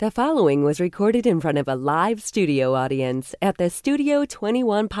The following was recorded in front of a live studio audience at the Studio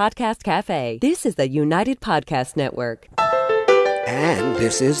 21 Podcast Cafe. This is the United Podcast Network. And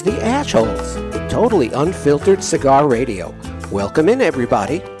this is the Ashholes, totally unfiltered cigar radio. Welcome in,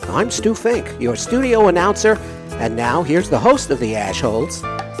 everybody. I'm Stu Fink, your studio announcer, and now here's the host of the Ashholes,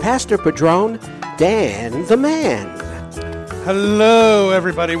 Pastor Padron, Dan the Man. Hello,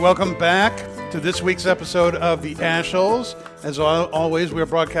 everybody. Welcome back to this week's episode of the Ashholes. As always, we are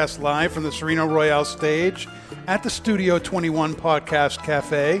broadcast live from the Sereno Royale stage at the Studio 21 Podcast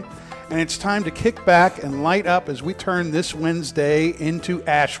Cafe. And it's time to kick back and light up as we turn this Wednesday into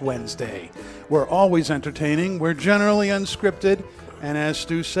Ash Wednesday. We're always entertaining. We're generally unscripted. And as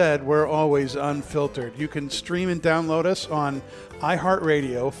Stu said, we're always unfiltered. You can stream and download us on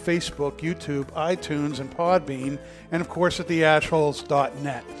iHeartRadio, Facebook, YouTube, iTunes, and Podbean. And, of course, at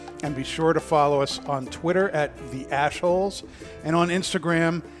theashholes.net. And be sure to follow us on Twitter at The Ashholes and on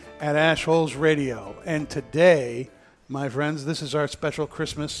Instagram at Ashholes Radio. And today, my friends, this is our special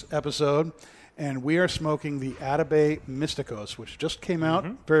Christmas episode, and we are smoking the Atabey Misticos, which just came out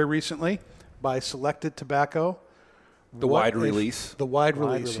very recently by Selected Tobacco. The wide release. The wide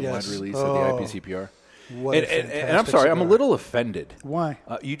release, yes. Wide release of the IPCPR. And I'm sorry, I'm a little offended. Why?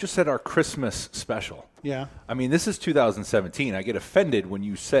 You just said our Christmas special. Yeah. I mean, this is 2017. I get offended when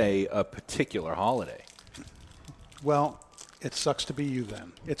you say a particular holiday. Well, it sucks to be you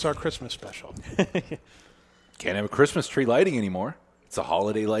then. It's our Christmas special. Can't have a Christmas tree lighting anymore. It's a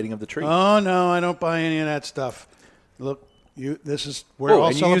holiday lighting of the tree. Oh, no, I don't buy any of that stuff. Look, we're all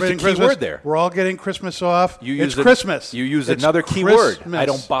and you celebrating used a Christmas. keyword there. We're all getting Christmas off. It's Christmas. You use It's another keyword. Christmas. I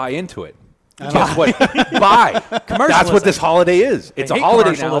don't buy into it. Guess what? Buy. That's what this holiday is. It's a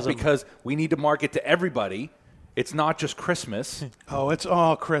holiday solo because we need to market to everybody. It's not just Christmas. Oh, it's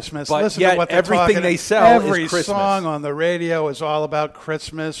all Christmas. But Listen yet to what they're everything talking. they sell Every is Christmas. song on the radio is all about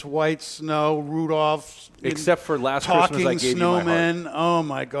Christmas, white snow, Rudolph. Except for last talking Christmas I gave snowmen. you my heart. Oh,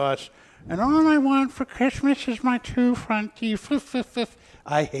 my gosh. And all I want for Christmas is my two front teeth.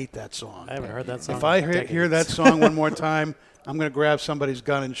 I hate that song. I haven't heard that song. If I hear that song one more time, I'm going to grab somebody's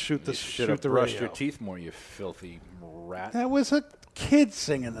gun and shoot the Should radio. have brushed your teeth more, you filthy rat. That was a kid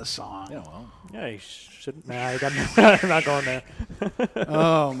singing the song. Yeah, well. Yeah, you shouldn't. I'm not going there.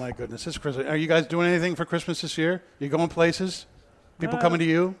 Oh, my goodness. It's Christmas. Are you guys doing anything for Christmas this year? You going places? People coming to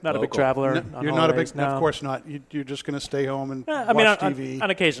you? Not a big traveler. No, you're not a big. No. Of course not. You're just going to stay home and watch TV.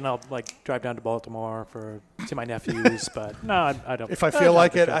 On occasion, I'll drive down to Baltimore to see my nephews, but no, I don't. If I feel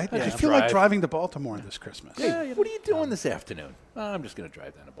like it, I feel like driving to Baltimore this Christmas. Hey, what are you doing this afternoon? I'm just going to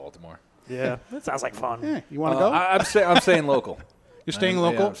drive down to Baltimore. Yeah, that sounds like fun. Yeah, you want to go? I'm staying local. You're staying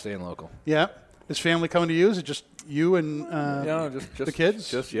local? Yeah, I'm staying local. Yeah. Is family coming to you? Is it just you and just the kids?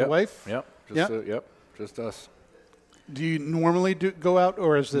 Just the wife? Yep. Just us. Do you normally go out,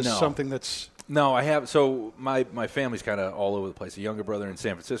 or is this No. something that's... No, I have. So my family's kind of all over the place. A younger brother in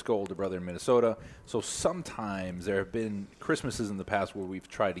San Francisco, older brother in Minnesota. So sometimes there have been Christmases in the past where we've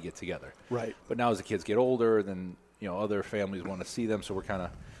tried to get together. Right. But now as the kids get older, then other families want to see them, so we're kind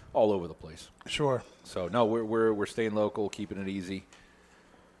of all over the place. Sure. So no, we're staying local, keeping it easy.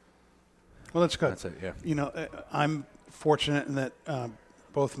 Well, that's good. That's it. Yeah. I'm fortunate in that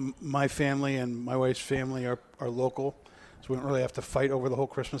both my family and my wife's family are local, so we don't really have to fight over the whole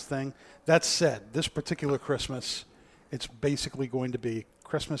Christmas thing. That said, this particular Christmas, it's basically going to be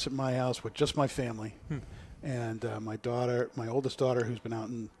Christmas at my house with just my family. And my oldest daughter, who's been out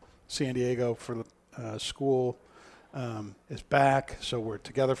in San Diego for school, is back, so we're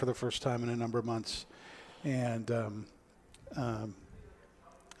together for the first time in a number of months. And I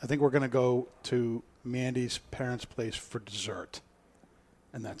think we're going to go to Mandy's parents' place for dessert,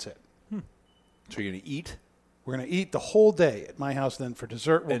 and that's it. So you're going to eat? We're going to eat the whole day at my house. Then for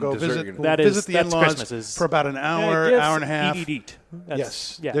dessert, we'll go visit the in-laws for about an hour, hour and a half. Eat.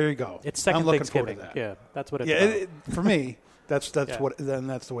 Yes, there you go. It's second I'm looking Thanksgiving. forward to that. Yeah, that's what it's about. For me, that's what. Then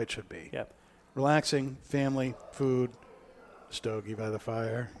that's the way it should be. Yeah. Relaxing, family, food, stogie by the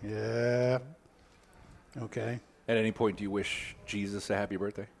fire. Yeah. Okay. At any point, do you wish Jesus a happy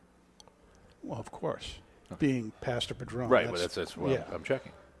birthday? Well, of course. Being Pastor Padron. Right, well, that's what I'm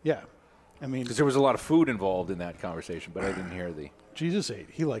checking. Yeah. I mean, because there was a lot of food involved in that conversation, but I didn't hear the... Jesus ate.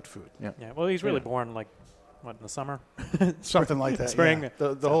 He liked food. Yeah. Well, he's really born, in the summer? Something like that, Spring. Yeah.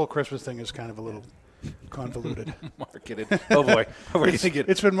 The whole Christmas thing is kind of a little convoluted. Marketed. Oh, boy.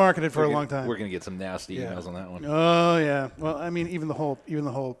 It's been marketed for a long time. We're going to get some nasty emails on that one. Oh, yeah. Well, I mean, even the whole you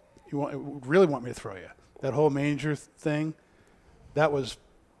really want me to throw you. That whole manger thing,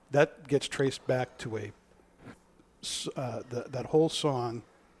 that gets traced back to that whole song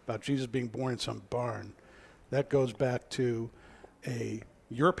about Jesus being born in some barn. That goes back to a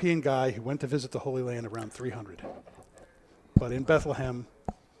European guy who went to visit the Holy Land around 300. But in Bethlehem,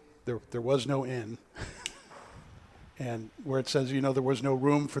 there was no inn. And where it says, there was no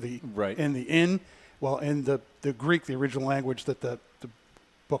room for in the inn, well, in the Greek, the original language that the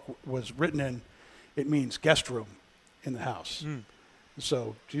book was written in, it means guest room in the house.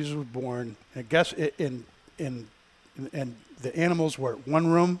 So Jesus was born, and and the animals were at one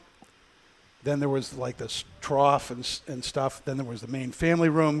room. Then there was like this trough and stuff. Then there was the main family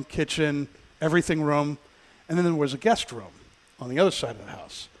room, kitchen, everything room. And then there was a guest room on the other side of the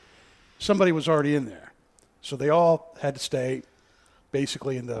house. Somebody was already in there. So they all had to stay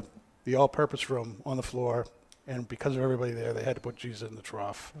basically in the all-purpose room on the floor. And because of everybody there, they had to put Jesus in the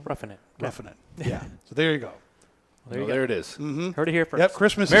trough. Roughing it. Yeah. So there you go. There it is. Mm-hmm. Heard it here first. Yep,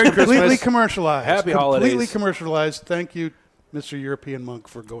 Christmas Merry is completely Christmas. commercialized. Happy holidays. Completely commercialized. Thank you, Mr. European Monk,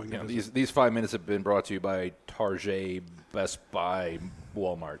 for going to visit. These 5 minutes have been brought to you by Target, Best Buy,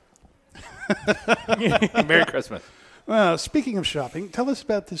 Walmart. Merry Christmas. Well, speaking of shopping, tell us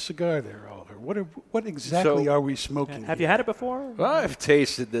about this cigar there, Oliver. What exactly are we smoking? Have you had it before? Well, I've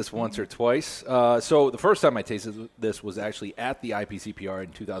tasted this once or twice. So the first time I tasted this was actually at the IPCPR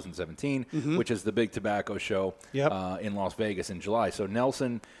in 2017, which is the big tobacco show in Las Vegas in July. So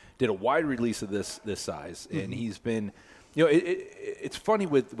Nelson did a wide release of this size, and he's been, it's funny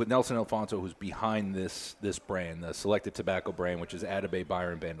with Nelson Alfonso, who's behind this brand, the Selected Tobacco brand, which is Atabey,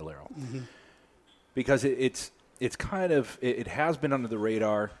 Byron, Bandolero, because it's kind of, it has been under the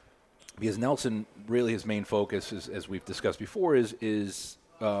radar, because Nelson, really his main focus, as we've discussed before, is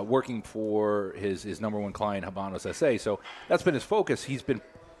working for his number one client, Habanos SA. So that's been his focus. He's been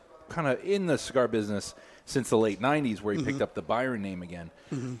kind of in the cigar business since the late 90s, where he picked up the Byron name again.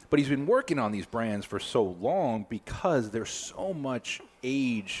 But he's been working on these brands for so long because there's so much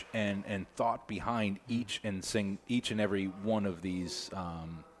age and thought behind each and every one of these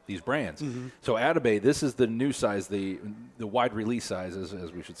brands. So Atabey, this is the new size, the wide release size,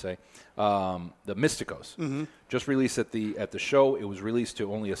 as we should say, the Misticos. Just released at the show. It was released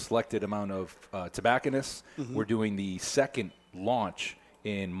to only a selected amount of tobacconists. We're doing the second launch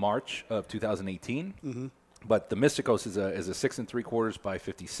in March of 2018. But the Misticos is a 6 3/4 by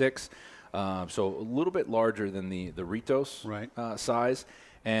 56, so a little bit larger than the Ritos size.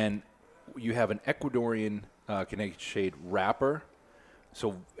 And you have an Ecuadorian Connecticut shade wrapper,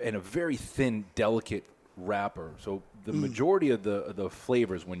 and a very thin, delicate wrapper. So the majority of the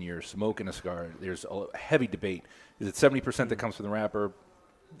flavors when you're smoking a cigar, there's a heavy debate. Is it 70% that comes from the wrapper?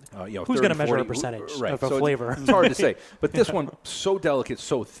 Who's going to measure a percentage of a flavor? It's hard to say. But this one, so delicate,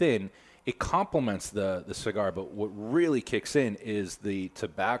 so thin, it complements the cigar. But what really kicks in is the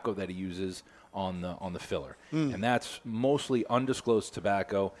tobacco that he uses on the filler, and that's mostly undisclosed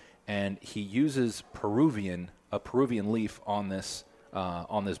tobacco. And he uses a Peruvian leaf on this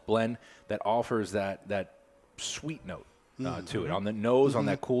blend that offers that sweet note to it on the nose, on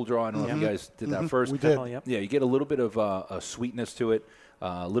that cool draw. I don't know if you guys did that first. We did. Yeah, you get a little bit of a sweetness to it,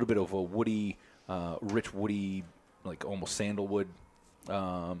 a little bit of a woody, rich woody, like almost sandalwood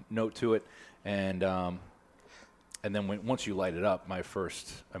note to it, and then once you light it up,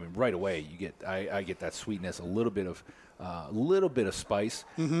 right away I get that sweetness, a little bit of spice,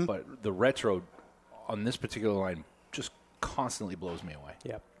 but the retro on this particular line just constantly blows me away.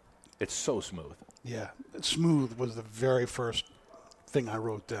 Yeah, it's so smooth. Yeah, smooth was the very first thing I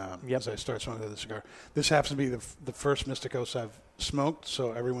wrote down as I started smoking the cigar. This happens to be the first Misticos I've smoked,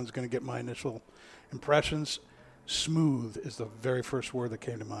 so everyone's going to get my initial impressions. Smooth is the very first word that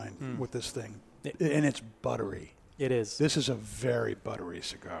came to mind with this thing, and it's buttery. It is. This is a very buttery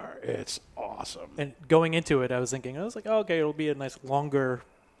cigar. It's awesome. And going into it, I was like, oh, okay, it'll be a nice longer,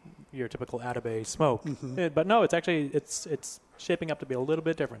 your typical Atabey smoke. But no, it's actually it's shaping up to be a little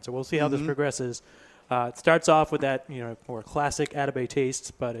bit different. So we'll see how this progresses. It starts off with that more classic Atabey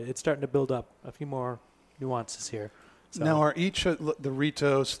taste, but it's starting to build up a few more nuances here. So. Now, are each of the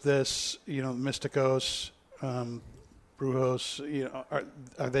Ritos, Misticos, Brujos,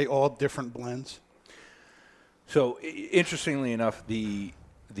 are they all different blends? So interestingly enough, the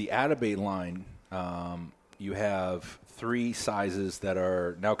Atabey line, you have 3 sizes that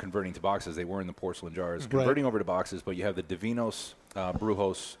are now converting to boxes. They were in the porcelain jars, converting over to boxes. But you have the Divinos,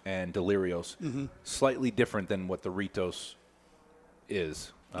 Brujos, and Delirios, slightly different than what the Ritos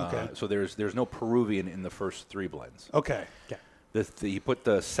is. Okay. So there's no Peruvian in the first 3 blends. Okay. Yeah. He put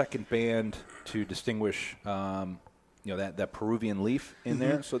the second band to distinguish, that Peruvian leaf in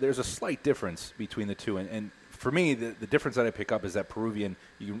there. So there's a slight difference between the two. And for me, the difference that I pick up is that Peruvian,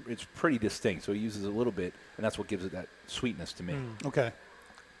 it's pretty distinct. So he uses a little bit, and that's what gives it that sweetness to me. Okay.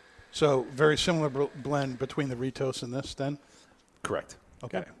 So very similar blend between the Ritos and this then? Correct.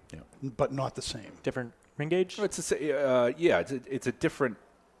 Okay. Yeah. But not the same. Different ring gauge? It's a different.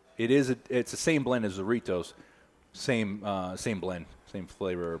 It's the same blend as the Ritos, same blend, same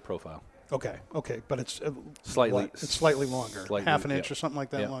flavor profile. Okay, but it's slightly it's slightly longer, half an inch or something like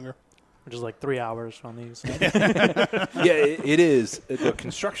that longer. Which is like 3 hours on these. It is. The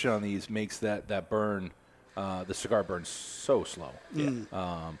construction on these makes that burn, the cigar burn so slow.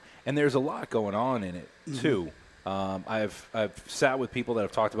 And there's a lot going on in it too. I've sat with people that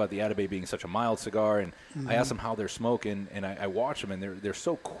have talked about the Atabey being such a mild cigar, and I ask them how they're smoking, and I watch them, and they're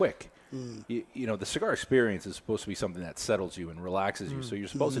so quick. You know, the cigar experience is supposed to be something that settles you and relaxes you, so you're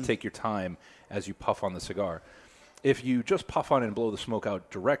supposed to take your time as you puff on the cigar. If you just puff on it and blow the smoke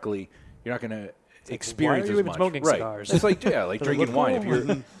out directly, you're not going to experience why are you as even much. smoking cigars? It's like drinking wine.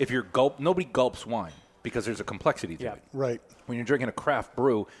 Cool? If you're nobody gulps wine because there's a complexity to it. Right. When you're drinking a craft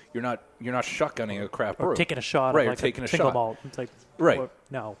brew, you're not shotgunning a craft brew. Taking a shot, right? Of like or taking a single shot. malt. It's like, right.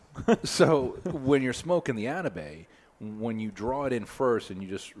 No. So when you're smoking the Atabey, when you draw it in first and you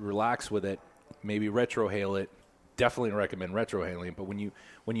just relax with it, maybe retrohale it. Definitely recommend retrohaling. But when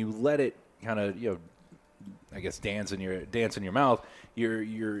you let it kind of I guess dance in your mouth,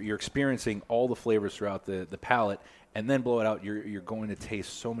 you're experiencing all the flavors throughout the palate, and then blow it out. You're going to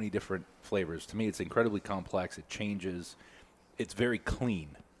taste so many different flavors. To me, it's incredibly complex. It changes. It's very clean.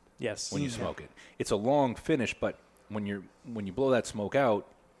 Yes. When you smoke it, it's a long finish, but when you blow that smoke out,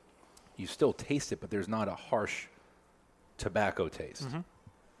 you still taste it, but there's not a harsh tobacco taste.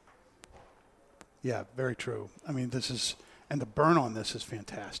 Yeah, very true. I mean, and the burn on this is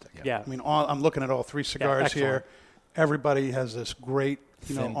fantastic. Yeah. I mean, I'm looking at all three cigars here. Everybody has this great,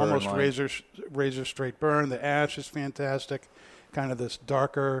 almost razor straight burn. The ash is fantastic. Kind of this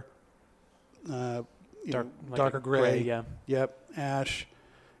darker, darker gray. Yeah. Yep, ash.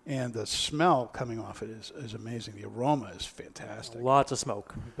 And the smell coming off it is amazing. The aroma is fantastic. Lots of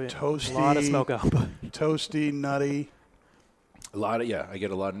smoke. Toasty. A lot of smoke up. Toasty, nutty. I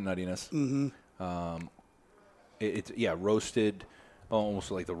get a lot of nuttiness. It's roasted,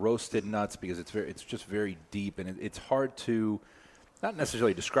 almost like the roasted nuts, because it's just very deep, and it's hard to not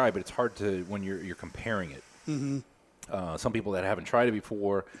necessarily describe, but it's hard to when you're comparing it. Some people that haven't tried it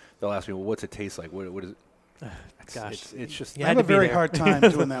before, they'll ask me, well, what's it taste like? What is it? Gosh, it's just. I have a very hard time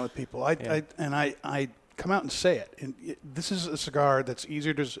doing that with people. I come out and say it. And this is a cigar that's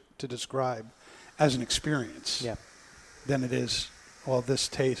easier to describe as an experience than it is. Well, this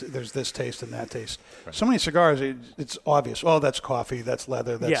taste. There's this taste and that taste. Right. So many cigars, it's obvious. Oh, that's coffee. That's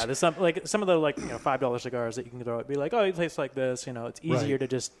leather. That's there's some of the $5 cigars that you can throw. It'd be like, oh, it tastes like this. It's easier to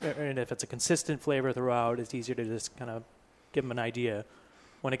just, and if it's a consistent flavor throughout, it's easier to just kind of give them an idea.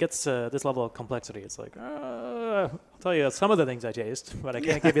 When it gets to this level of complexity, it's like, I'll tell you some of the things I taste, but I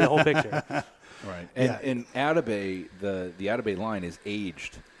can't give you the whole picture. Right. And Atabey, the Atabey line is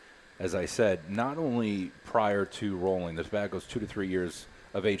aged, as I said, not only prior to rolling. The tobacco is 2 to 3 years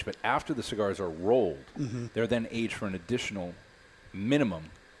of age, but after the cigars are rolled, they're then aged for an additional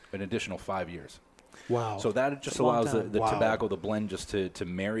 5 years. Wow. So that just allows the tobacco, the blend, just to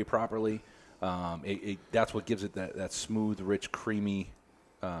marry properly. That's what gives it that smooth, rich, creamy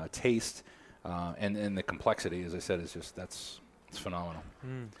taste, and the complexity, as I said, is just it's phenomenal.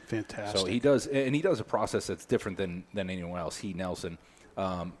 Fantastic. So he does a process that's different than anyone else. Nelson.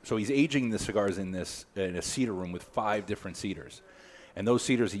 So he's aging the cigars in a cedar room with 5 different cedars, and those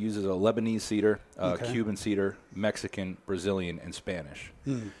cedars he uses a Lebanese cedar, Cuban cedar, Mexican, Brazilian, and Spanish.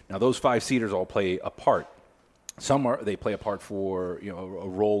 Now those 5 cedars all play a part. Some they play a part for a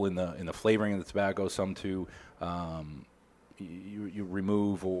role in the flavoring of the tobacco. Some to you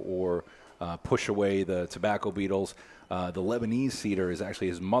remove or push away the tobacco beetles. The Lebanese cedar is actually,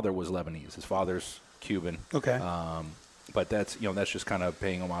 his mother was Lebanese. His father's Cuban. Okay. But that's just kind of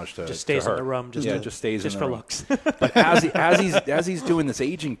paying homage to just stays to her. in the rum. Just stays in the rum. Just for looks. But as he's doing this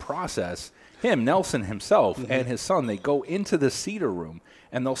aging process, Nelson himself and his son, they go into the cedar room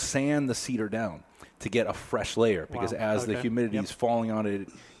and they'll sand the cedar down to get a fresh layer, because as the humidity is falling on it,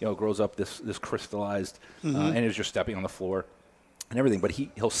 it grows up this crystallized, and as you're stepping on the floor and everything. But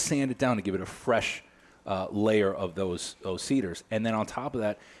he'll sand it down to give it a fresh layer of those cedars, and then on top of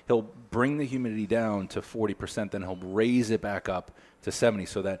that, he'll bring the humidity down to 40%. Then he'll raise it back up to 70,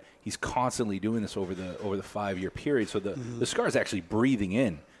 so that he's constantly doing this over the 5-year period. So the cigar is actually breathing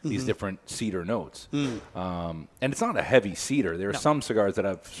in these different cedar notes, and it's not a heavy cedar. There are some cigars that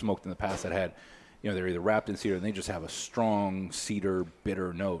I've smoked in the past that had. They're either wrapped in cedar and they just have a strong cedar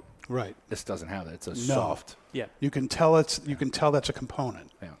bitter note. Right. This doesn't have that. It's a soft. Yeah. You can tell that's a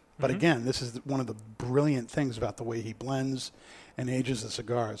component. Yeah. But again, this is one of the brilliant things about the way he blends and ages the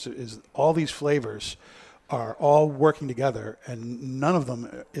cigars is all these flavors are all working together, and none of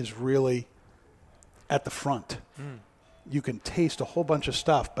them is really at the front. You can taste a whole bunch of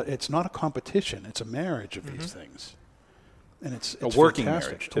stuff, but it's not a competition. It's a marriage of these things. And it's a working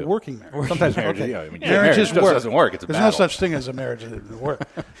fantastic. marriage, too. A working marriage. Sometimes marriage, Okay. I mean, marriage just work. doesn't work. It's a There's battle. no such thing as a marriage that doesn't work.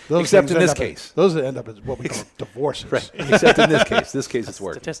 Those Except things in this end up case. those end up as what we call divorces. Right. Except in this case. This case, it's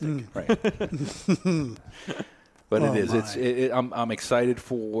working. Statistic. Right. But Oh, it is. my. I'm excited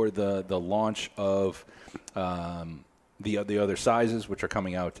for the launch of the other sizes, which are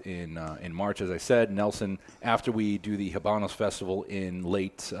coming out in March. As I said, Nelson, after we do the Habanos Festival in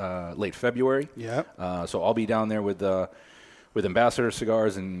late February. Yeah. So I'll be down there with Ambassador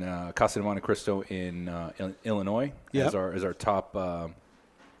Cigars in Casa de Monte Cristo in Illinois as our top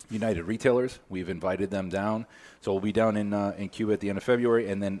United retailers. We've invited them down, so we'll be down in Cuba at the end of February,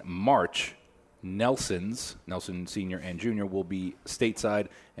 and then March. Nelson Senior and Junior will be stateside,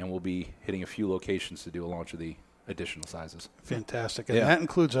 and we'll be hitting a few locations to do a launch of the additional sizes. Fantastic. And that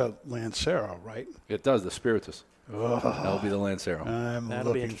includes a Lancero, right? It does, the Spiritus. That'll be the Lancero. I'm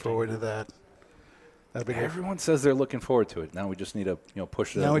That'll be looking forward to that. That'll be good. Everyone says they're looking forward to it. Now we just need to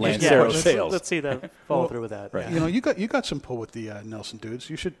push the Now we just- Lancero Yeah, sales. Let's see that follow through with that. Right. Yeah. You got some pull with the Nelson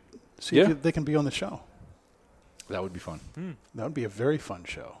dudes. You should see if they can be on the show. That would be fun. That would be a very fun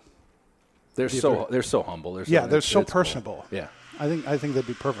show. They're so humble. They're They're so it's personable. Cool. Yeah. I think they'd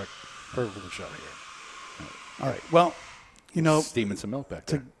be perfect for the show here. All right. Well, Steaming some milk back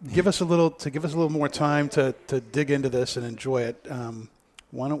to there. give us a little more time to dig into this and enjoy it.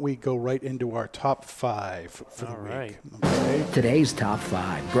 Why don't we go right into our top 5 for the All week? right. Okay. Today's Top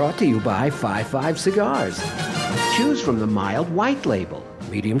 5 brought to you by 5-5 Cigars. Choose from the mild white label,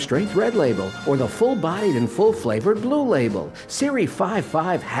 medium strength red label, or the full-bodied and full-flavored blue label. Siri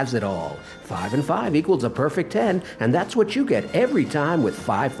 5-5 has it all. 5 and 5 equals a perfect 10, and that's what you get every time with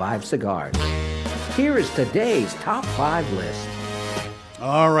 5-5 Cigars. Here is today's Top 5 list.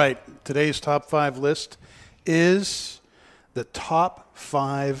 All right. Today's top 5 list is the top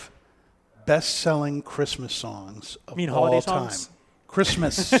 5 best-selling Christmas songs of You mean all holiday time. songs?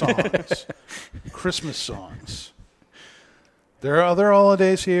 Christmas songs. Christmas songs. There are other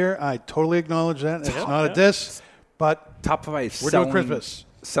holidays here. I totally acknowledge that. It's not a diss, but Top 5 we're selling, doing Christmas.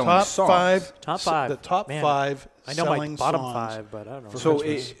 selling top songs. 5. Top 5. The top Man, 5 I know my selling bottom songs 5, but I don't know. for So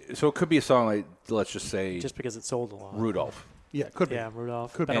Christmas. it could be a song like, let's just say, just because it sold a lot. Rudolph. Yeah, it could be. Yeah,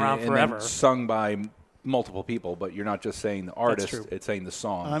 Rudolph. Could Been be. around and forever. then sung by multiple people, but you're not just saying the artist, true. it's saying the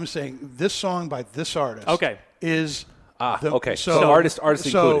song. I'm saying this song by this artist Okay. is okay. So artist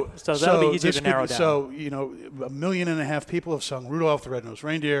included. So that'll be easier this to narrow could- down. So, 1.5 million people have sung Rudolph the Red-Nosed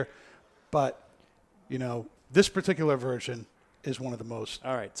Reindeer, but, this particular version is one of the most.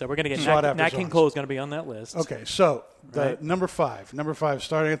 All right, so we're going to get Sought after Nat King songs. Cole is going to be on that list. Okay, so the Right. number 5,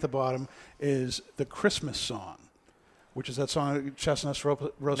 starting at the bottom, is the Christmas song, which is that song, Chestnuts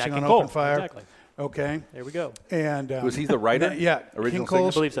Roasting Nat on King Cole. Open Fire. Exactly. Okay. There we go. And Was he the writer? Yeah. Original King I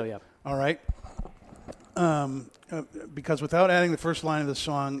Cole's, believe so, yeah. all right. Because without adding the first line of the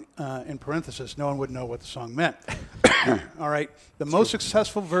song in parentheses, no one would know what the song meant. All right. The most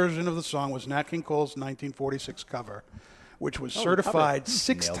successful version of the song was Nat King Cole's 1946 cover, which was certified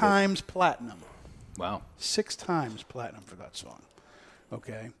 6 Nailed it. times platinum. Wow. 6 times platinum for that song.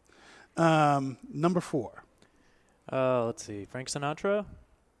 Okay. Number 4. Let's see. Frank Sinatra?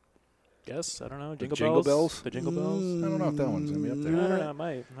 Yes, I don't know. Jingle Jingle Bells? Bells? The Jingle Bells? I don't know if that one's going to be up I there. don't know.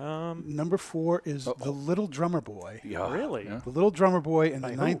 It might. Number 4 is The Little Drummer Boy. Yeah. Really? Yeah. The Little Drummer Boy in the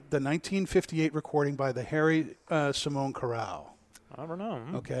By who? 1958 recording by the Harry Simone Chorale. I don't know.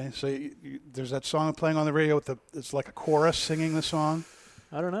 Okay, so there's that song playing on the radio with it's like a chorus singing the song.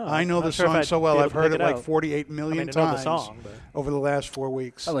 I don't know. I know I'm the not sure if song I'd so be well. able I've to heard pick it like out. 48 million I know the times song, but over the last 4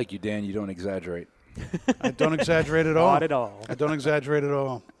 weeks. I like you, Dan. You don't exaggerate. I don't exaggerate at all. not at all. I don't exaggerate at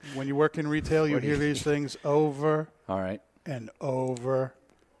all. When you work in retail, you hear these things over All right. and over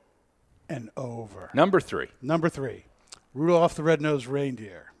and over. Number 3. Number 3, Rudolph the Red-Nosed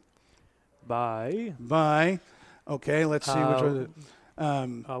Reindeer. By, Okay, let's see which was it.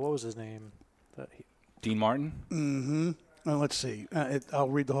 what was his name? Dean Martin. Mm-hmm. Let's see. I'll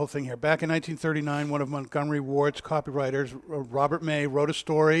read the whole thing here. Back in 1939, one of Montgomery Ward's copywriters, Robert May, wrote a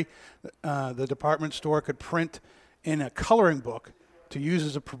story the department store could print in a coloring book to use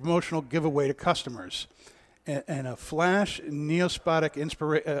as a promotional giveaway to customers. And a flash of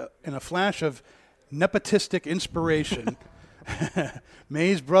nepotistic inspiration,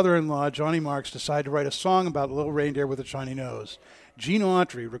 May's brother-in-law, Johnny Marks, decided to write a song about a little reindeer with a shiny nose. Gene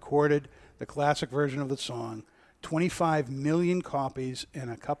Autry recorded the classic version of the song. 25 million copies, and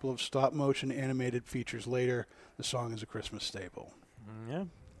a couple of stop-motion animated features later, the song is a Christmas staple. Yeah.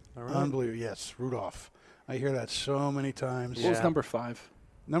 All right. Unbelievable. Yes, Rudolph. I hear that so many times. What was number 5?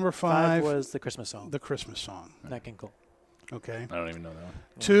 Number 5 was the Christmas song. The Christmas song. Nat King Cole. Okay. I don't even know that one.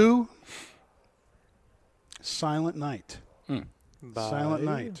 2, Silent Night. By Silent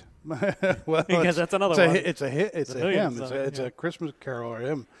Night. Well, because that's another one. It's a hit. It's a hymn. It's a Christmas carol or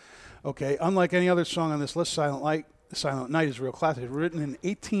hymn. Okay. Unlike any other song on this list, Silent Night is a real classic. It's written in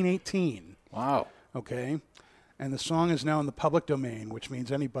 1818. Wow. Okay. And the song is now in the public domain, which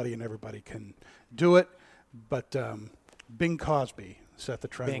means anybody and everybody can do it. But Bing Crosby set the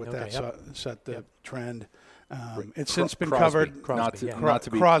trend with that. Set the trend. It's since been covered. Crosby, not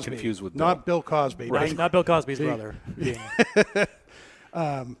to be Crosby, confused with not Bill Cosby. Right. Not Bill Cosby's brother.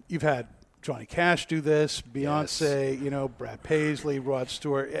 You've had Johnny Cash do this, Beyonce, Brad Paisley, Rod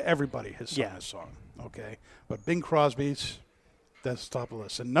Stewart. Everybody has sung this song. Okay. But Bing Crosby's, that's the top of the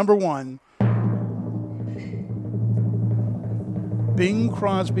list. And number 1, Bing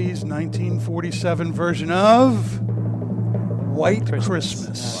Crosby's 1947 version of White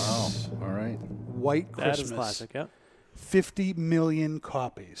Christmas. Wow. All right. White Christmas. That is classic, yeah. 50 million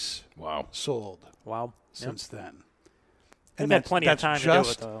copies sold since then. And had plenty of time to do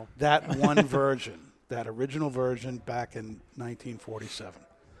it, though. That one version, that original version back in 1947.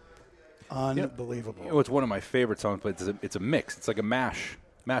 Unbelievable. It's one of my favorite songs, but it's a mix. It's like a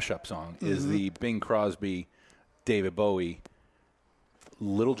mashup song. Is the Bing Crosby, David Bowie,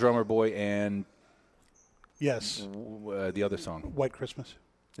 Little Drummer Boy, and the other song, White Christmas.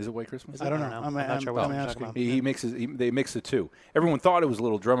 Is it White Christmas? I don't know. I'm not sure what I'm asking. They mixed the two. Everyone thought it was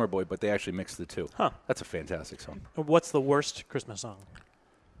Little Drummer Boy, but they actually mixed the two. Huh. That's a fantastic song. What's the worst Christmas song?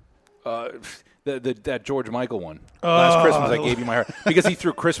 That George Michael one. Last Christmas I Gave You My Heart. Because he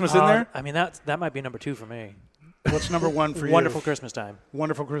threw Christmas in there? I mean, that might be number 2 for me. What's number 1 for you? Wonderful Christmas Time.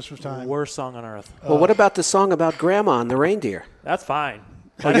 Wonderful Christmas Time. Worst song on earth. Well, what about the song about Grandma and the reindeer? That's fine.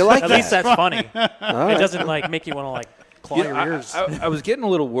 You like At that? least that's funny. It Right. doesn't make you want to claw your ears. I was getting a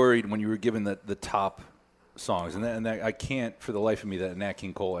little worried when you were given the top songs, and that I can't, for the life of me, that Nat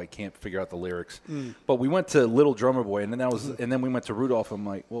King Cole, I can't figure out the lyrics. But we went to Little Drummer Boy, and then we went to Rudolph. I'm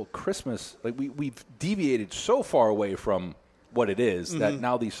like, well, Christmas, we've deviated so far away from what it is that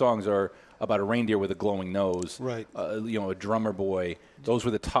now these songs are about a reindeer with a glowing nose, right? A drummer boy. Those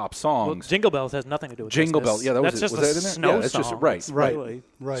were the top songs. Well, Jingle Bells has nothing to do with Jingle Bells. Yeah, that's just was a that in there? snow that's song. just right.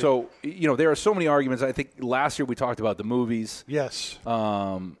 Right. So there are so many arguments. I think last year we talked about the movies. Yes.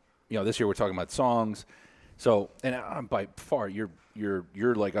 This year we're talking about songs. So, and I'm by far you're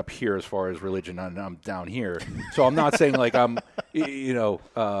like up here as far as religion, and I'm down here. So I'm not saying like I'm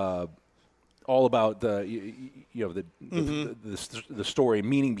all about the story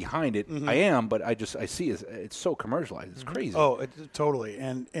meaning behind it. I am, but I see it's so commercialized. It's crazy. Oh, totally.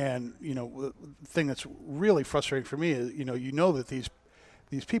 And the thing that's really frustrating for me is that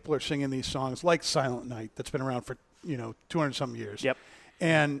these people are singing these songs like Silent Night that's been around for 200 some years. Yep.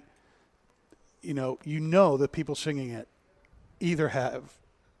 And that people singing it either have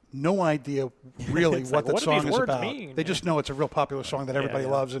no idea really what the song is about. They just know it's a real popular song that everybody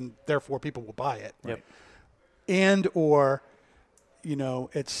loves, and therefore people will buy it. Yep. And or,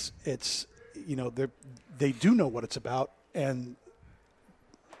 it's they do know what it's about, and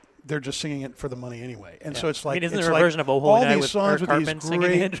they're just singing it for the money anyway. And so it's like, isn't there a version of "Oh Holy Night" with songs Eric with Cartman these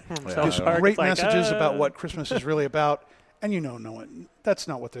singing it? great messages about what Christmas is really about, and that's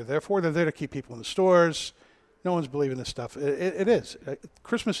not what they're there for. They're there to keep people in the stores. No one's believing this stuff. It is.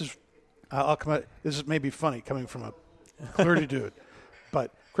 Christmas is. I'll come out. This is maybe funny coming from a clergy dude,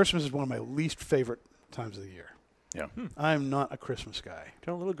 but Christmas is one of my least favorite times of the year. Yeah, I'm not a Christmas guy.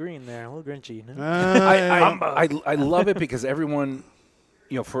 Turn a little green there, a little grinchy. No? I love it because everyone,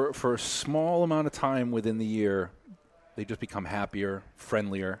 for a small amount of time within the year, they just become happier,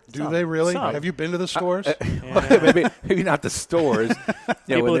 friendlier. Do they really? Have you been to the stores? Maybe not the stores.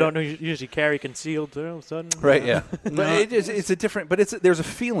 People who don't usually carry concealed all of a sudden. Right, yeah. But it's a different, but there's a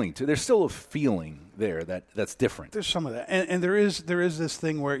feeling to it. There's still a feeling there that's different. There's some of that. And there is this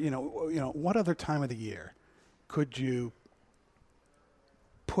thing where, what other time of the year could you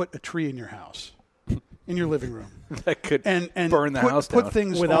put a tree in your house? In your living room. That could and burn the house down. Put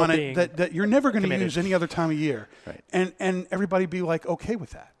things without on it that you're never going to use any other time of year. Right. And everybody be like okay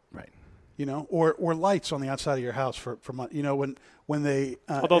with that. Right. Or lights on the outside of your house for when they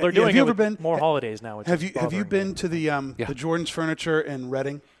although they're doing have you ever been more holidays now. Have you been to the Jordan's Furniture in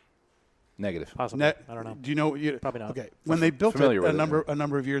Reading? Negative. Possibly. I don't know. Do you know? Probably not. Okay. When they built it a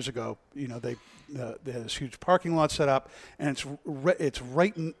number of years ago, they had this huge parking lot set up, and it's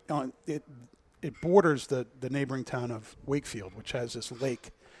right on it. It borders the neighboring town of Wakefield, which has this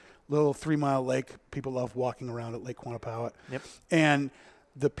lake, little 3-mile lake. People love walking around at Lake Quannapowitt. Yep. And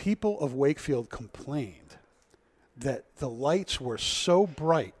the people of Wakefield complained that the lights were so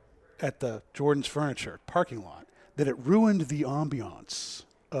bright at the Jordan's Furniture parking lot that it ruined the ambiance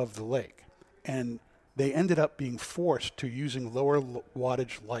of the lake. And they ended up being forced to using lower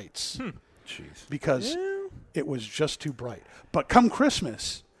wattage lights because it was just too bright. But come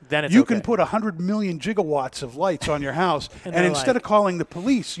Christmas, then you can put 100 million gigawatts of lights on your house, and instead of calling the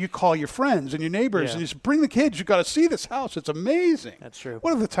police, you call your friends and your neighbors, and you just bring the kids. You got to see this house; it's amazing. That's true.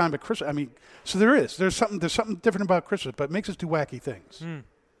 What other time but Christmas? I mean, so there's something different about Christmas, but it makes us do wacky things.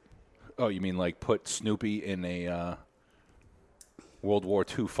 Oh, you mean like put Snoopy in a World War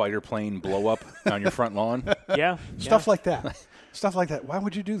II fighter plane blow up on your front lawn? Stuff like that. Stuff like that. Why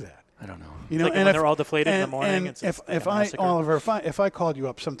would you do that? I don't know. You know, like and when they're all deflated in the morning. And if I called you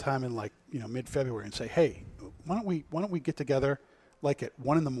up sometime in mid-February and say, hey, why don't we get together like at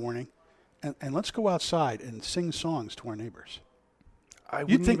 1 a.m. and let's go outside and sing songs to our neighbors. I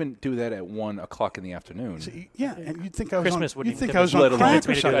wouldn't even do that at 1 o'clock in the afternoon. So, and you'd think I was Christmas on. You'd think I was on crack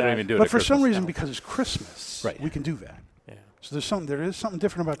or something. I don't even do it. But for some reason, because it's Christmas, right, we can do that. Yeah. So there is something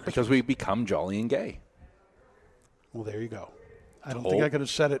different about Christmas because we become jolly and gay. Well, there you go. I don't think I could have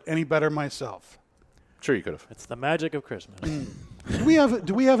said it any better myself. Sure, you could have. It's the magic of Christmas. Do we have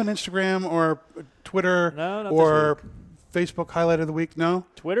an Instagram or Twitter or Facebook highlight of the week? No,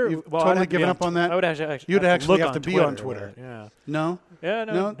 Twitter. You've totally given up on that. I would actually. You'd actually have to Twitter be on Twitter. Yeah. No. Yeah.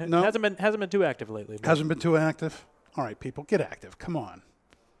 No. Hasn't been too active lately. Hasn't been too active. All right, people, get active. Come on.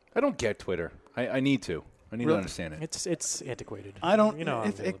 I don't get Twitter. I need to. I need to understand it. It's antiquated. I don't.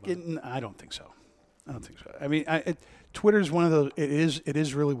 I don't think so. I mean, Twitter's one of those. It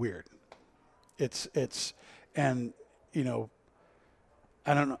is really weird. And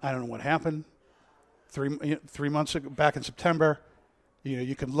I don't know what happened. 3 months ago, back in September,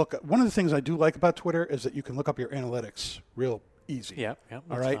 you can look. One of the things I do like about Twitter is that you can look up your analytiks real easy. Yeah, that's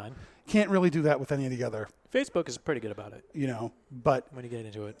all right. Fine. Can't really do that with any of the other. Facebook is pretty good about it. But when you get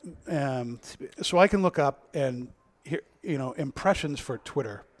into it, so I can look up and hear, impressions for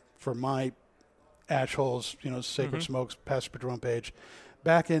Twitter for my Ashholes, Sacred Smokes, Pastor Padron page,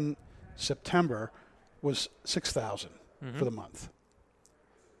 back in September was 6,000 for the month.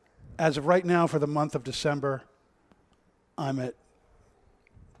 As of right now, for the month of December, I'm at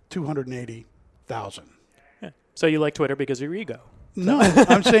 280,000. Yeah. So you like Twitter because of your ego? No,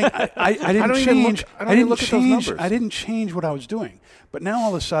 I'm saying I didn't change. I didn't look at those numbers. I didn't change what I was doing. But now all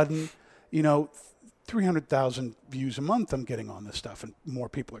of a sudden, 300,000 views a month I'm getting on this stuff, and more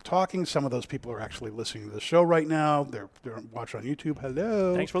people are talking. Some of those people are actually listening to the show right now. They're watching on YouTube.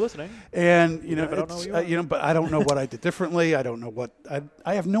 Hello. Thanks for listening. And but I don't know what I did differently. I don't know what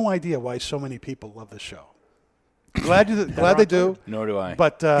I have no idea why so many people love this show. Glad they do. Nor do I.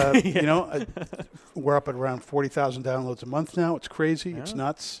 But we're up at around 40,000 downloads a month now. It's crazy. Yeah. It's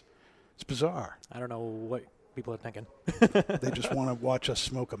nuts. It's bizarre. I don't know what people are thinking. They just want to watch us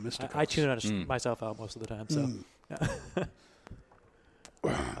smoke a Misticos. I tune myself out most of the time. So,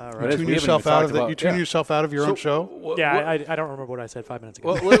 all right. You tune yourself out of your own show. I don't remember what I said 5 minutes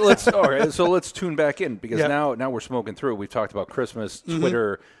ago. Well, let's tune back in because now we're smoking through. We've talked about Christmas,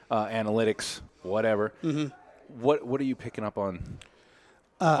 Twitter, analytics, whatever. Mm-hmm. What are you picking up on?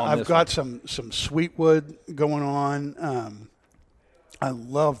 I've got some Sweetwood going on. I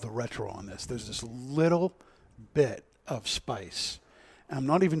love the retro on this. There's this little bit of spice. I'm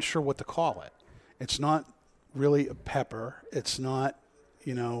not even sure what to call it. It's not really a pepper. It's not,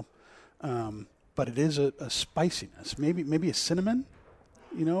 but it is a spiciness. Maybe a cinnamon,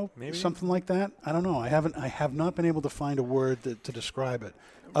 maybe something like that. I don't know. I have not been able to find a word to describe it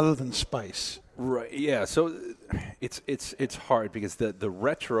other than spice. Right. Yeah. So it's hard because the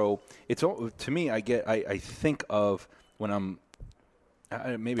retro. To me. I think of when I'm.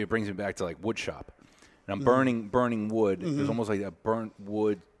 Maybe it brings me back to like wood shop, and I'm burning wood. Mm-hmm. There's almost like a burnt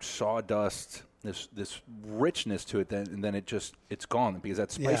wood sawdust. This richness to it, and then it's gone because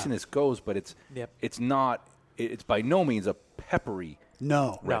that spiciness goes, but it's not. It's by no means a peppery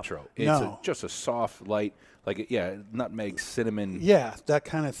retro. It's just a soft, light. Nutmeg, cinnamon. Yeah, that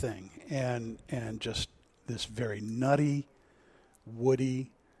kind of thing. And just this very nutty,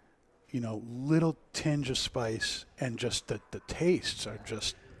 woody, little tinge of spice. And just the tastes are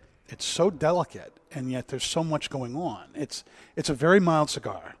just, it's so delicate. And yet there's so much going on. It's a very mild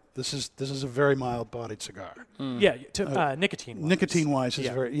cigar. This is a very mild-bodied cigar. Mm. Yeah, nicotine-wise. Nicotine-wise is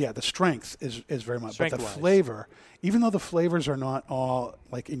the strength is very mild. But the flavor, even though the flavors are not all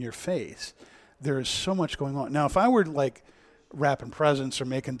like in your face, there is so much going on. Now, if I were like wrapping presents or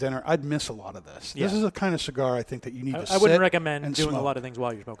making dinner, I'd miss a lot of this. Yeah. This is the kind of cigar I think that you need to sit. I wouldn't recommend doing smoke. a lot of things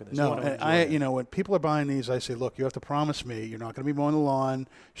while you're smoking this. No, when people are buying these, I say, look, you have to promise me you're not going to be mowing the lawn,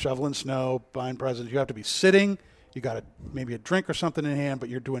 shoveling snow, buying presents. You have to be sitting You got maybe a drink or something in hand, but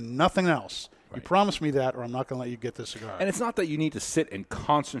you're doing nothing else. Right. You promise me that, or I'm not going to let you get this cigar. And it's not that you need to sit and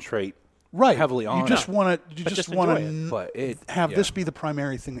concentrate right. heavily on it. You just want to have this be the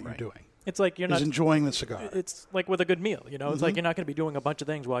primary thing that you're doing. It's like you're not enjoying the cigar. It's like with a good meal, you know. It's like you're not going to be doing a bunch of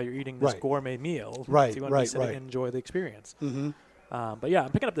things while you're eating this gourmet meal. Right, so you want to be sitting and enjoy the experience. But yeah,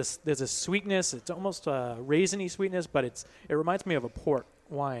 I'm picking up this. There's a sweetness. It's almost a raisiny sweetness, but it reminds me of a port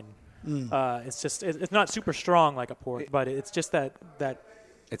wine. It's not super strong like a port, but it's just that.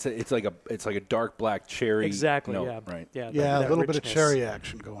 It's like a dark black cherry. Exactly. note, Yeah. Right. Yeah. Yeah. A little richness. bit of cherry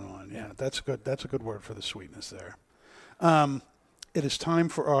action going on. Yeah. That's good. That's a good word for the sweetness there. It is time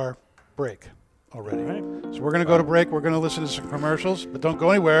for our break already. Right. So we're going to go to break. We're going to listen to some commercials, but don't go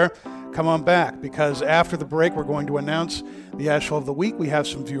anywhere. Come on back, because after the break, we're going to announce the Asheville of the Week. We have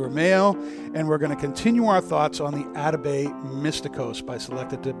some viewer mail, and we're going to continue our thoughts on the Atabey Misticos by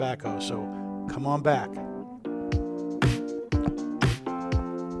Selected Tobacco. So come on back.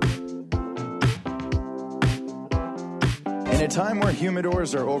 In a time where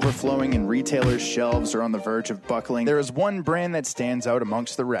humidors are overflowing and retailers' shelves are on the verge of buckling, there is one brand that stands out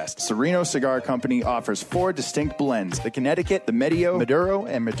amongst the rest. Sereno Cigar Company offers 4 distinct blends: the Connecticut, the Medio, Maduro,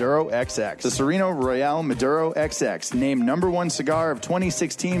 and Maduro XX. The Sereno Royale Maduro XX, named #1 cigar of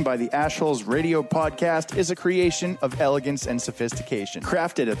 2016 by the Ashholes Radio Podcast, is a creation of elegance and sophistication.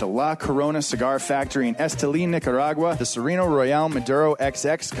 Crafted at the La Corona Cigar Factory in Esteli, Nicaragua, the Sereno Royale Maduro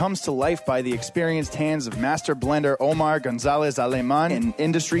XX comes to life by the experienced hands of master blender Omar Gonzalez Aleman and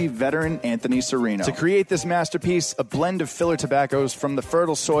industry veteran Anthony Sereno. To create this masterpiece, a blend of filler tobaccos from the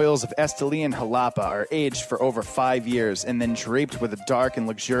fertile soils of Esteli and Jalapa are aged for over 5 years and then draped with a dark and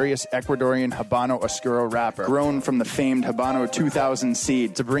luxurious Ecuadorian Habano Oscuro wrapper, grown from the famed Habano 2000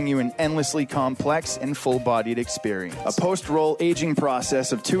 seed to bring you an endlessly complex and full-bodied experience. A post-roll aging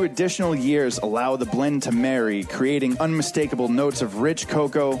process of 2 additional years allow the blend to marry, creating unmistakable notes of rich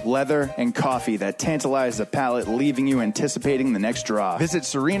cocoa, leather, and coffee that tantalize the palate, leaving you anticipating the next draw. Visit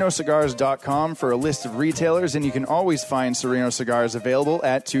SerenoCigars.com for a list of retailers, and you can always find Sereno cigars available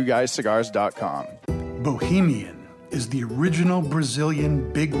at twoguyscigars.com. Bohemian is the original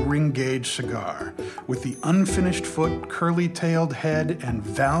Brazilian big ring gauge cigar with the unfinished foot, curly-tailed head, and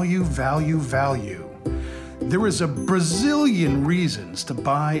value. There is a Brazilian reasons to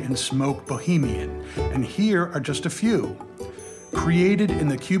buy and smoke Bohemian, and here are just a few. Created in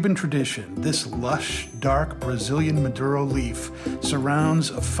the Cuban tradition, this lush, dark Brazilian Maduro leaf surrounds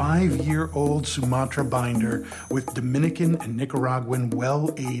a 5-year-old Sumatra binder with Dominican and Nicaraguan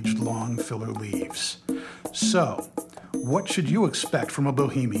well-aged long filler leaves. So, what should you expect from a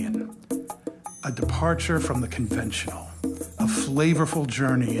Bohemian? A departure from the conventional, a flavorful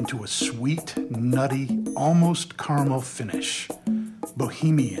journey into a sweet, nutty, almost caramel finish.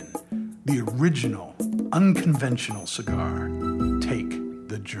 Bohemian, the original, unconventional cigar. Take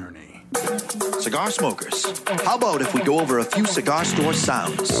the journey. Cigar smokers, how about if we go over a few cigar store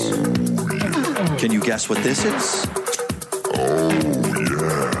sounds? Can you guess what this is? Oh,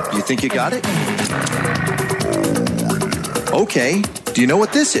 yeah. You think you got it? Okay, do you know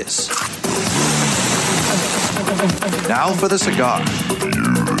what this is? Now for the cigar.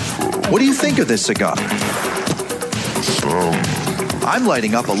 What do you think of this cigar? I'm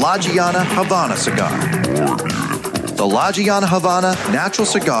lighting up a La Giana Havana cigar. The La Giana Havana natural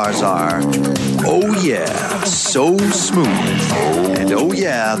cigars are, oh yeah, so smooth. And oh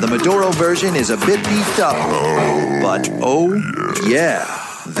yeah, the Maduro version is a bit beefed up. But oh yeah,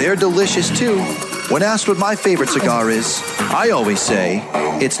 they're delicious too. When asked what my favorite cigar is, I always say,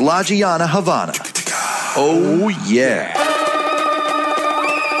 it's La Giana Havana. Oh yeah.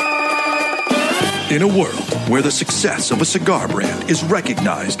 In a world where the success of a cigar brand is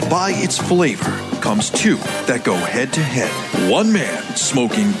recognized by its flavor, comes 2 that go head to head. One man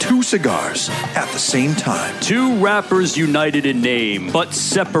smoking 2 cigars at the same time. 2 rappers united in name, but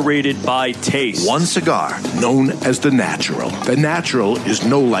separated by taste. One cigar Known as the Natural. The Natural is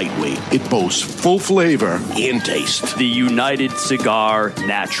no lightweight. It boasts full flavor and taste. The United Cigar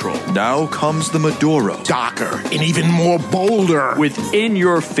Natural. Now comes the Maduro. Darker and even more bolder. With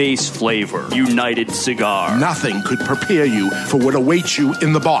in-your-face flavor. United Cigar. Nothing could prepare you for what awaits you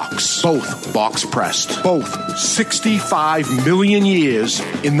in the box. Both box pressed. Both 65 million years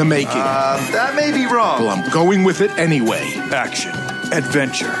in the making. That may be wrong. Well, I'm going with it anyway. Action,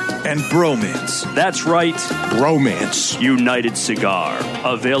 adventure, and bromance. That's right. Bromance. United Cigar.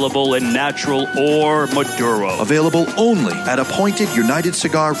 Available in natural or Maduro. Available only at appointed United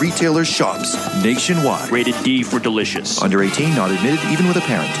Cigar retailer shops nationwide. Rated D for delicious. Under 18, not admitted, even with a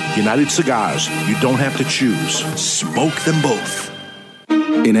parent. United Cigars. You don't have to choose. Smoke them both.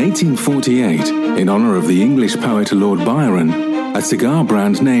 In 1848, in honor of the English poet Lord Byron, a cigar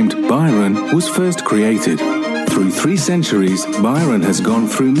brand named Byron was first created. Through 3 centuries, Byron has gone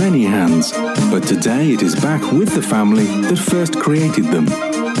through many hands, but today it is back with the family that first created them.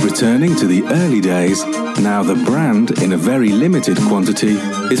 Returning to the early days, now the brand, in a very limited quantity,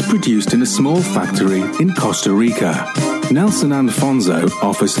 is produced in a small factory in Costa Rica. Nelson and Fonzo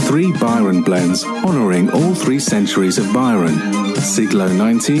offers 3 Byron blends honoring all 3 centuries of Byron: Siglo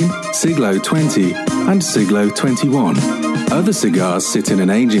 19, Siglo 20, and Siglo 21. Other cigars sit in an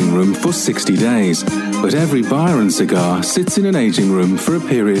aging room for 60 days, but every Byron cigar sits in an aging room for a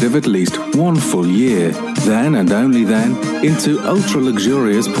period of at least 1 full year. Then, and only then, into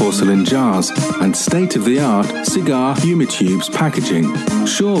ultra-luxurious porcelain jars and state-of-the-art cigar humitubes packaging.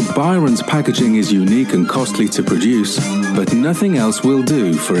 Sure, Byron's packaging is unique and costly to produce, but nothing else will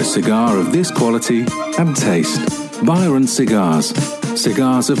do for a cigar of this quality and taste. Byron cigars.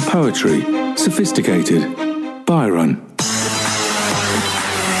 Cigars of poetry. Sophisticated. Byron.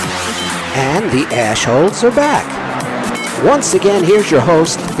 And the Ashholes are back. Once again, here's your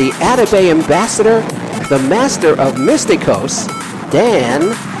host, the Atabey ambassador, the master of Misticos, Dan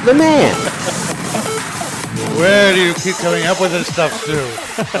the Man. Where do you keep coming up with this stuff, Stu?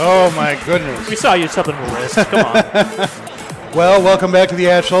 Oh, my goodness. We saw you something on the list. Come on. Well, welcome back to the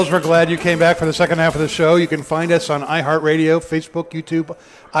Ashholes. We're glad you came back for the second half of the show. You can find us on iHeartRadio, Facebook, YouTube,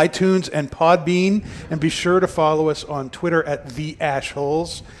 iTunes, and Podbean. And be sure to follow us on Twitter at The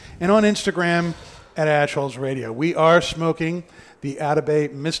Ashholes and on Instagram at Ashholes Radio. We are smoking the Atabey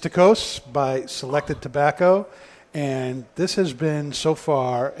Misticos by Selected Tobacco. And this has been, so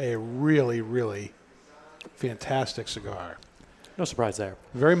far, a really, really fantastic cigar. No surprise there.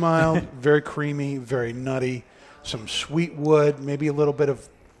 Very mild, very creamy, very nutty. Some sweet wood, maybe a little bit of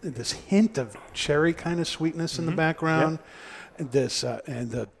this hint of cherry kind of sweetness in the background. Yep. This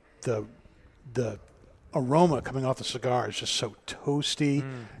and the aroma coming off the cigar is just so toasty.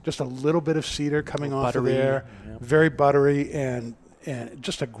 Just a little bit of cedar coming off of there. Yep. Very buttery and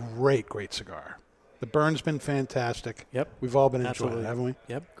just a great cigar. The burn's been fantastic. Yep. We've all been enjoying it, haven't we?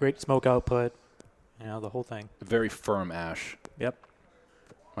 Yep. Great smoke output. You know, the whole thing. Very firm ash. Yep.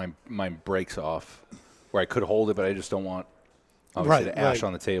 Mine breaks off. Where I could hold it, but I just don't want the ash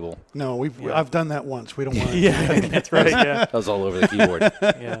on the table. No, I've done that once. We don't want it. Yeah, that's right. Yeah, that was all over the keyboard.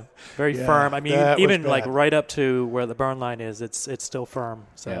 Yeah, very firm. I mean, even like right up to where the burn line is, it's still firm.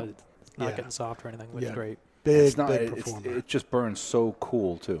 So it's not getting soft or anything, which is great. Big performer. It just burns so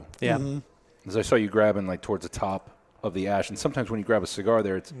cool too. Yeah. As I saw you grabbing like towards the top of the ash, and sometimes when you grab a cigar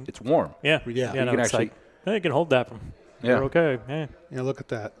there, it's warm. Yeah. You can actually. You can hold that from. Yeah. You're okay. Yeah. Yeah. Look at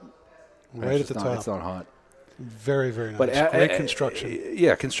that. Right at the top. It's not hot. Very, very nice. But great construction.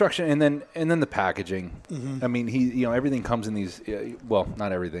 Yeah, construction, and then the packaging. I mean, everything comes in these. Well,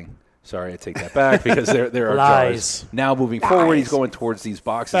 not everything. Sorry, I take that back because there are jars. Now moving forward, he's going towards these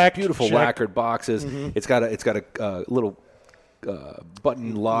boxes, beautiful lacquered boxes. It's got a little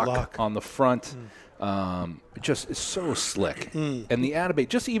button lock on the front. Just it's so slick. And the Atabey,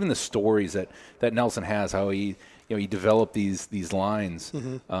 just even the stories that Nelson has, how he developed these lines.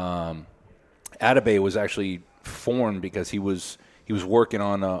 Atabey was actually formed because he was working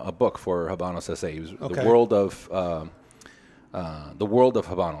on a book for Habanos S.A. He was the world of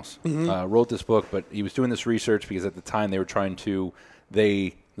Habanos. Wrote this book, but he was doing this research because at the time they were trying to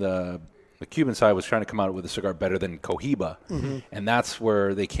the Cuban side was trying to come out with a cigar better than Cohiba, and that's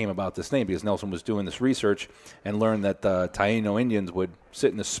where they came about this name because Nelson was doing this research and learned that the Taino Indians would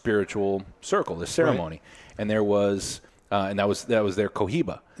sit in this spiritual circle, this ceremony, and there was. And that was their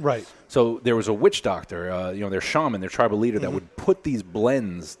Cohiba. Right. So there was a witch doctor, their shaman, their tribal leader, that would put these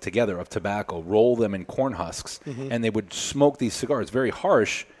blends together of tobacco, roll them in corn husks, and they would smoke these cigars. Very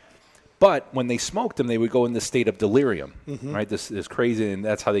harsh, but when they smoked them, they would go in this state of delirium, right? This crazy, and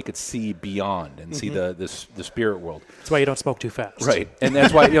that's how they could see beyond and see the spirit world. That's why you don't smoke too fast, right? And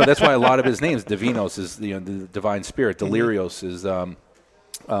that's why that's why a lot of his names, Divinos is the divine spirit, Delirios is.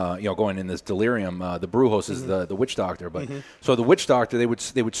 Going in this delirium. The Brujos is the witch doctor, but so the witch doctor they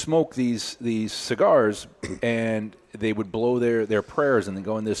would smoke these cigars and they would blow their prayers and then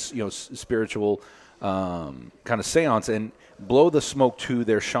go in this spiritual kind of seance and blow the smoke to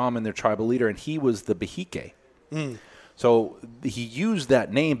their shaman, their tribal leader, and he was the Bejique. So he used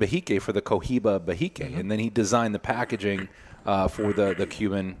that name Bejique for the Cohiba Bejique, and then he designed the packaging for the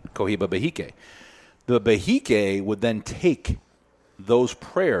Cuban Cohiba Bejique. The Bejique would then take those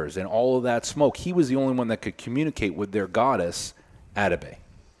prayers and all of that smoke. He was the only one that could communicate with their goddess, Atabey.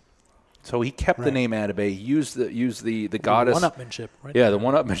 So he kept the name Atabey, used the goddess one-upmanship, right? Yeah, the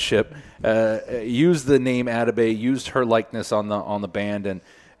one-upmanship. Used the name Atabey, used her likeness on the band, and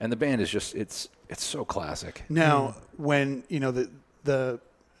the band is just it's so classic. Now, when the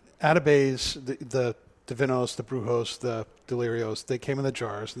Atabeys, the Divinos, the Brujos, the Delirios, they came in the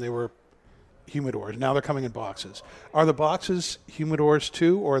jars and they were humidors. Now they're coming in boxes. Are the boxes humidors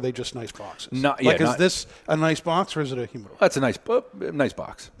too, or are they just nice boxes? Is this a nice box or is it a humidor? That's a nice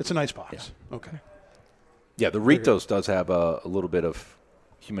box. It's a nice box. Yeah. Okay. Yeah, the Ritos does have a little bit of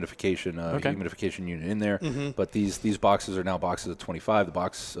humidification unit in there, but these boxes are now boxes of 25. The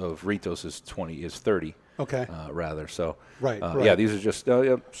box of Ritos is 30. Okay. Rather. So. Right. Yeah, these are just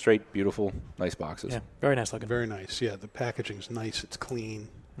straight, beautiful, nice boxes. Yeah, very nice looking. Very nice. Yeah, the packaging's nice. It's clean.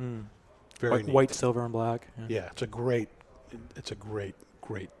 Very neat. White, silver, and black. Yeah, it's a great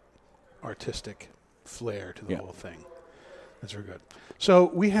artistic flair to the whole thing. That's very good. So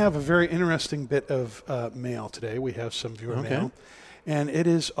we have a very interesting bit of mail today. We have some viewer mail, and it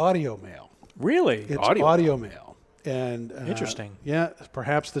is audio mail. Really? It's audio mail. And interesting. Yeah,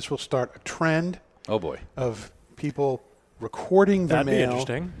 perhaps this will start a trend. Oh boy! Of people recording the mail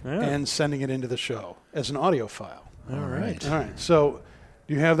Yeah. and sending it into the show as an audio file. All right. So,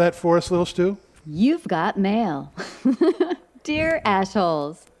 do you have that for us, Little Stu? You've got mail. Dear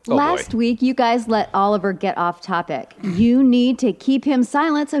Ashholes, Oh, last boy. week you guys let Oliver get off topic. You need to keep him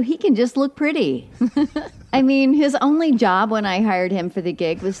silent so he can just look pretty. I mean, his only job when I hired him for the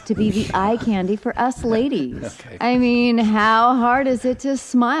gig was to be the eye candy for us ladies. Okay. I mean, how hard is it to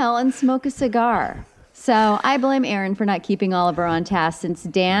smile and smoke a cigar? So I blame Aaron for not keeping Oliver on task since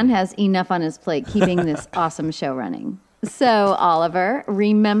Dan has enough on his plate keeping this awesome show running. So, Oliver,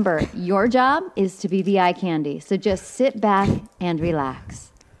 remember, your job is to be the eye candy, so just sit back and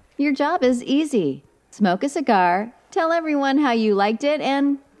relax. Your job is easy. Smoke a cigar, tell everyone how you liked it,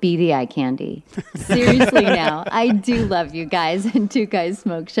 and be the eye candy. Seriously now, I do love you guys and Two Guys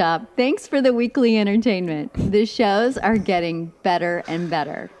Smoke Shop. Thanks for the weekly entertainment. The shows are getting better and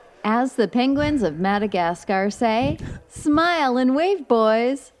better. As the penguins of Madagascar say, smile and wave,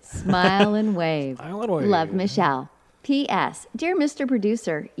 boys. Smile and wave. Smile and wave. Love, Michelle. P.S. Dear Mr.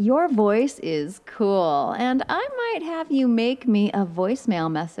 Producer, your voice is cool, and I might have you make me a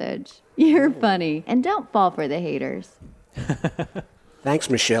voicemail message. You're funny, and don't fall for the haters. Thanks,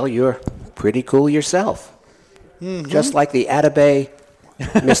 Michelle. You're pretty cool yourself. Just like the Atabey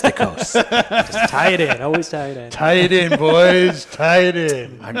Misticos. Just tie it in. Always tie it in. Tie it in, boys. Tie it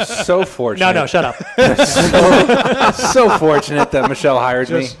in. I'm so fortunate. No, shut up. so fortunate that Michelle hired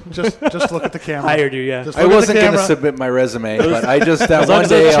me. Just look at the camera. Hired you, yeah. I wasn't going to submit my resume, but I just that one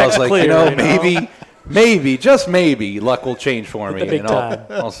day I was like, clear, maybe, just maybe, luck will change for me, and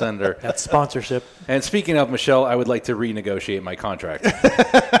I'll send her. That's sponsorship. And speaking of Michelle, I would like to renegotiate my contract.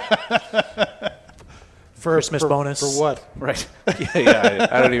 Christmas bonus. For what? Right. Yeah,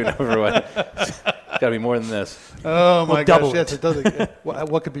 I don't even know for what. It's got to be more than this. Oh, my double gosh. Yes, it does.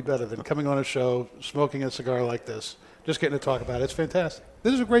 What could be better than coming on a show, smoking a cigar like this, just getting to talk about it? It's fantastic.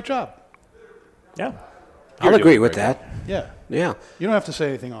 This is a great job. Yeah. I'll agree with that. Yeah. Yeah. You don't have to say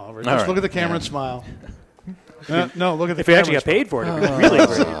anything, Oliver. All Just right. look at the camera and smile. No, look at the camera. If we actually got paid for it, it'd be really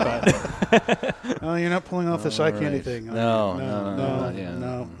great. But Oh, you're not pulling off this eye candy thing. No.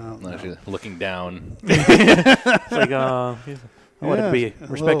 No. Looking down. it's like, I want to be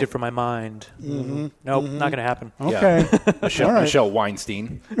respected for my mind. Nope, not going to happen. Okay. Yeah. Michelle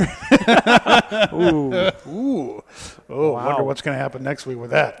Weinstein. Ooh. Oh, I wonder what's going to happen next week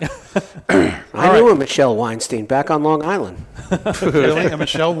with that. I knew a Michelle Weinstein back on Long Island. Really? A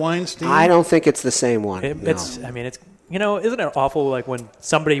Michelle Weinstein? I don't think it's the same one. It's isn't it awful like when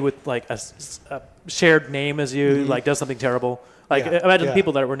somebody with like a shared name as you like does something terrible? Like imagine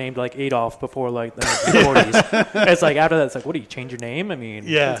people that were named like Adolf before like the 1940s. It's like after that, it's like, what do you change your name? I mean,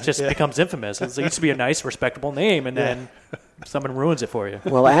 it just becomes infamous. It used to be a nice, respectable name, and then someone ruins it for you.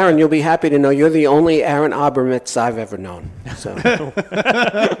 Well, Aaron, you'll be happy to know you're the only Aaron Abramitz I've ever known. So.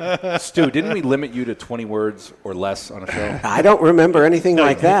 Stu, didn't we limit you to 20 words or less on a show? I don't remember anything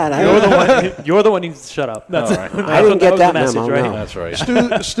like that. You're the one who needs to shut up. That's right. I didn't get that message, memo. right? No. That's right.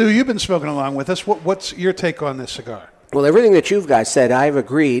 Stu, you've been smoking along with us. What's your take on this cigar? Well, everything that you guys said, I've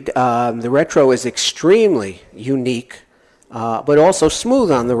agreed. The retro is extremely unique, but also smooth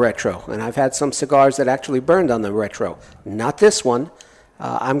on the retro. And I've had some cigars that actually burned on the retro. Not this one.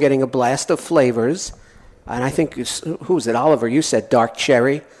 I'm getting a blast of flavors. And I think, who was it, Oliver? You said dark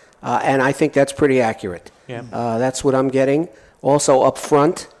cherry. And I think that's pretty accurate. Yeah. That's what I'm getting. Also up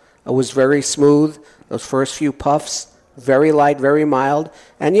front, it was very smooth. Those first few puffs, very light, very mild.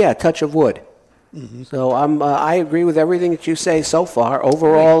 And, yeah, a touch of wood. Mm-hmm. So I agree with everything that you say so far.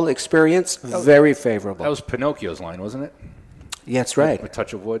 Overall experience, very favorable. That was Pinocchio's line, wasn't it? Yeah, that's right. A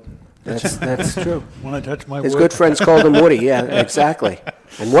touch of wood. That's true. When I touch my His wood. good friends called him Woody. Yeah, exactly.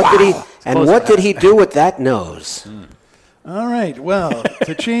 And what did he do with that nose? All right. Well,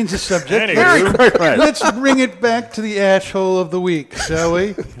 to change the subject, Anyway. let's bring it back to the ash hole of the week, shall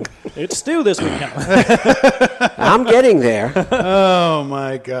we? It's Stu this week now. I'm getting there. Oh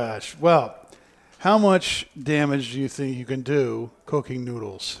my gosh. Well, how much damage do you think you can do cooking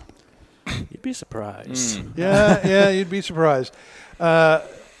noodles? You'd be surprised. Yeah, you'd be surprised.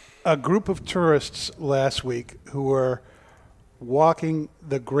 A group of tourists last week who were walking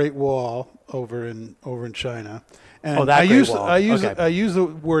the Great Wall over in China. And that Great Wall. I use the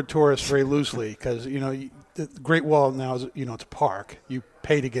word tourist very loosely because the Great Wall now is it's a park. You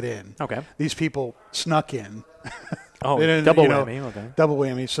pay to get in. Okay. These people snuck in. Oh, They didn't, double whammy. Okay. Double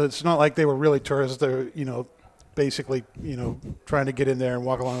whammy. So it's not like they were really tourists. They're basically trying to get in there and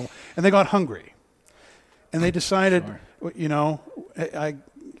walk along. And they got hungry, and they decided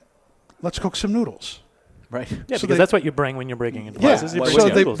let's cook some noodles. Right. Yeah, So because that's what you bring when you're breaking into Yeah, places. You bring so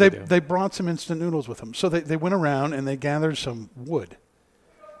some noodles with you. they brought some instant noodles with them. So they went around and they gathered some wood,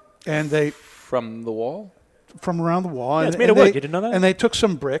 and they From the wall? from around the wall. Yeah, and, it's made and of wood. they- You didn't know that? And they took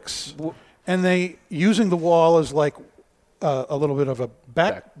some bricks, and they using the wall as like a little bit of a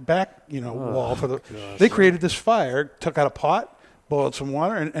back wall for the. They created this fire, took out a pot, boiled some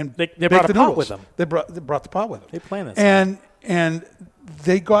water, and They baked brought the a pot noodles. with them. They brought the pot with them. They planned this. And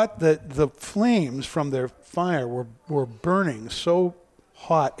they got the flames from their fire were burning so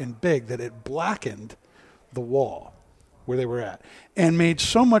hot and big that it blackened the wall where they were at and made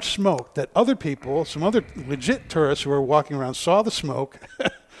so much smoke that other people, some other legit tourists who were walking around, saw the smoke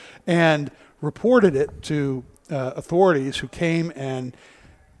and reported it to authorities who came and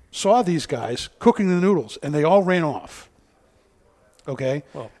saw these guys cooking the noodles, and they all ran off. Okay,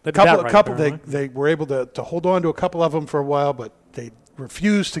 Well, they did that right, apparently. they were able to hold on to a couple of them for a while, but they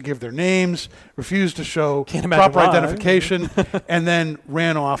refused to give their names, refused to show Can't imagine proper why. identification, and then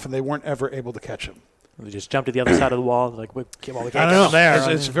ran off, and they weren't ever able to catch him. They just jumped to the other side of the wall. Like, we can't I get don't know. them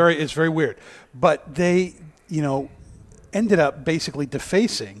there. It's very weird. But they, ended up basically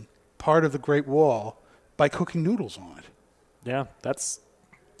defacing part of the Great Wall by cooking noodles on it. Yeah, that's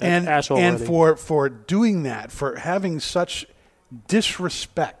And asshole-worthy. for doing that, for having such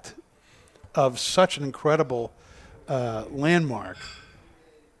disrespect of such an incredible landmark,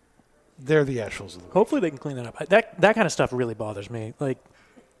 they're the assholes of the week. Hopefully they can clean that up. That kind of stuff really bothers me. Like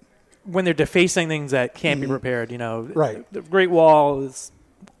when they're defacing things that can't be repaired. Right. The Great Wall is.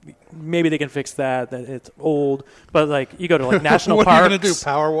 Maybe they can fix that it's old, but like you go to like national what parks. are you going to do?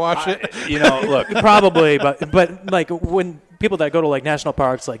 Power wash it? Look. Probably, but like when people that go to like national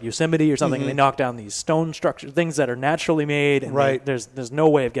parks like Yosemite or something, and they knock down these stone structures, things that are naturally made, and Right. there's no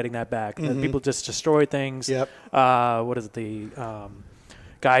way of getting that back. And people just destroy things. Yep. What is it? The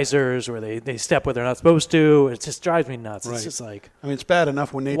geysers where they step where they're not supposed to. It just drives me nuts. Right. It's just like, I mean, it's bad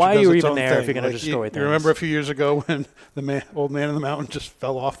enough when nature why does are you its even own there thing. if you're going to destroy you things? remember a few years ago when the old man in the mountain just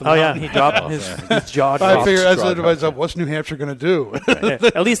fell off the oh yeah, mountain? he dropped his jaw. I dropped. figured, I said to myself, what's New Hampshire going to do?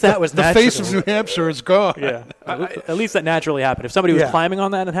 At least that was the natural. face of New Hampshire is gone. Yeah, at least that naturally happened. If somebody was Yeah. climbing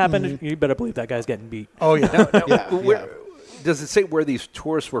on that and it happened, you better believe that guy's getting beat. Oh, yeah. Yeah. Does it say where these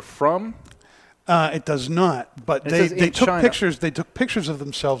tourists were from? It does not, but It says they in took China. pictures. They took pictures of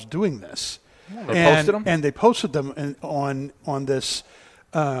themselves doing this, They posted them? and they posted them on this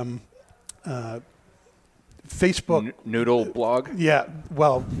Facebook Noodle blog? Yeah,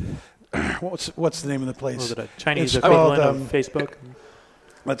 well, what's the name of the place? Was it a Chinese It's equivalent called, of Facebook?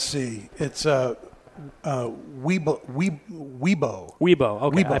 Let's see. It's Weibo. Weibo.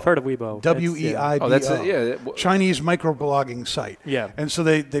 Okay, Weibo. I've heard of Weibo. Weibo. Oh, that's it. Yeah. Chinese microblogging site. Yeah. And so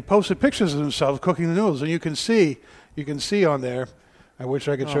they posted pictures of themselves cooking the noodles, and you can see on there. I wish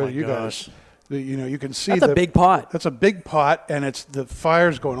I could show my you gosh. guys. You can see That's a big pot. That's a big pot, and it's the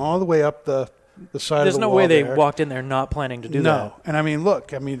fire's going all the way up the side There's of the no wall way they there. walked in there not planning to do No, and I mean, look,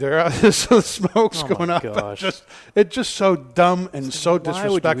 there are the smoke's Oh, my going up. gosh. It's just so dumb and so why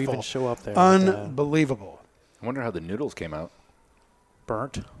disrespectful. would you even show up there like that? Unbelievable. I wonder how the noodles came out.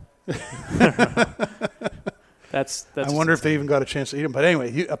 Burnt. That's I wonder if they even got a chance to eat them. But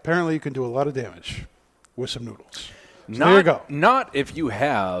anyway, apparently you can do a lot of damage with some noodles. So there you go. Not if you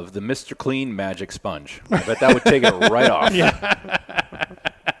have the Mr. Clean magic sponge. I bet that would take it right off. Yeah.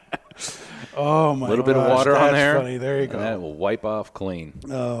 Oh my! A little bit of water on that's there. Funny. There you go. And that will wipe off clean.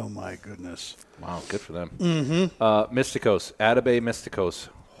 Oh my goodness! Wow, good for them. Mm-hmm. Misticos, Atabey Misticos.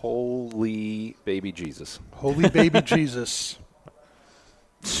 Holy baby Jesus. Holy baby Jesus.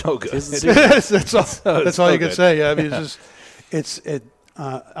 So good. That's all you can say. Yeah, I mean,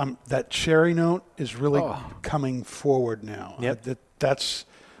 that cherry note is really coming forward now. Yep. That's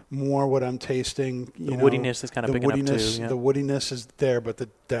more what I'm tasting. The woodiness is kind of picking up too. Yeah. The woodiness is there, but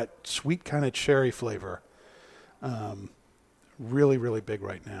that sweet kind of cherry flavor, really, really big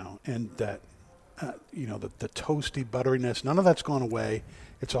right now. And that, the toasty butteriness, none of that's gone away.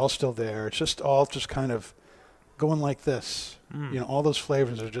 It's all still there. It's just all just kind of going like this. All those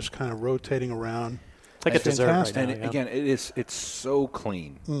flavors are just kind of rotating around. It's like a dessert right now. And again, it's so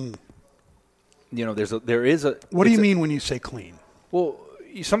clean. There is a. What do you mean when you say clean? Well,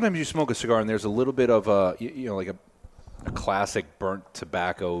 sometimes you smoke a cigar and there's a little bit of like a classic burnt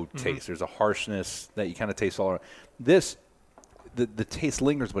tobacco taste. There's a harshness that you kind of taste all around. This, the taste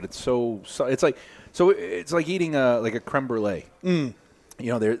lingers, but it's so it's like eating like a creme brulee.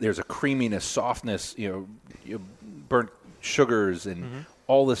 There's a creaminess, softness, burnt sugars and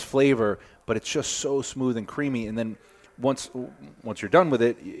all this flavor, but it's just so smooth and creamy. And then once you're done with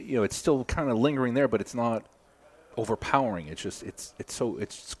it, it's still kind of lingering there, but it's not overpowering. It's just it's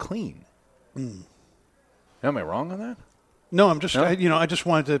clean. Am I wrong on that? No, I'm just I just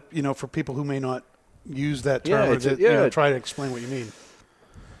wanted to for people who may not use that term try to explain what you mean.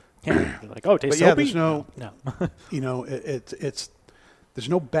 Yeah, like it tastes soapy. There's no. It's there's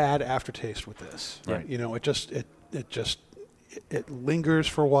no bad aftertaste with this. Right. It lingers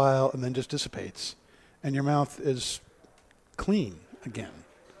for a while and then just dissipates, and your mouth is clean again.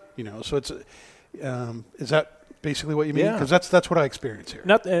 So it's is that basically what you mean? Because that's what I experience here.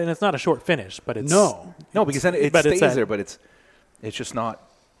 And it's not a short finish, but it's no, because then it stays there, but it's just not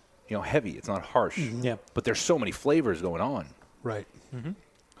heavy. It's not harsh. Yeah, but there's so many flavors going on. Right.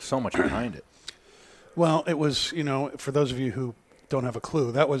 So much behind it. Well, it was for those of you who don't have a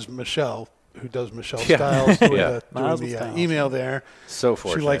clue, that was Michelle, who does Michelle Styles, doing the email there. So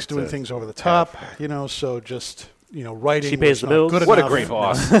fortunate. She likes doing things over the top, so just, writing. She pays the bills. Good what enough. A great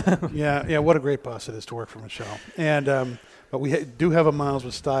boss. Yeah, what a great boss it is to work for Michelle. And but we do have a Miles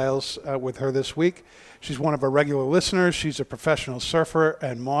with Styles with her this week. She's one of our regular listeners. She's a professional surfer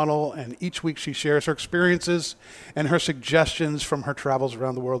and model, and each week she shares her experiences and her suggestions from her travels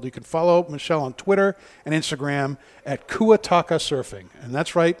around the world. You can follow Michelle on Twitter and Instagram at Kuwataka Surfing. And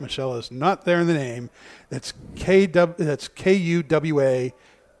that's right, Michelle is not there in the name. That's Kuwataka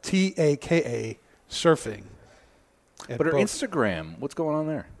Surfing. But her Instagram, what's going on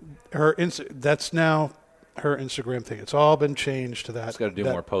there? That's now her Instagram thing. It's all been changed to that. She's got to do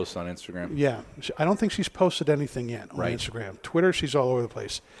more posts on Instagram. Yeah. I don't think she's posted anything yet on Instagram. Twitter, she's all over the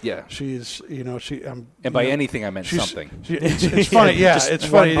place. Yeah. She's, and by anything, I meant something. It's funny. Yeah, it's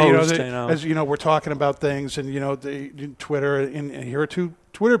funny. Post, as we're talking about things and, the Twitter, and here are two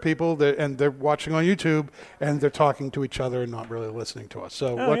Twitter people, and they're watching on YouTube, and they're talking to each other and not really listening to us.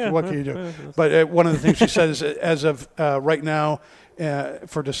 So what can you do? But one of the things she said is, as of right now,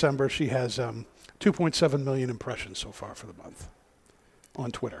 for December, she has 2.7 million impressions so far for the month on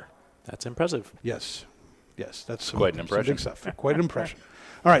Twitter. That's impressive. Yes, that's quite an impression. Big stuff. Quite an impression.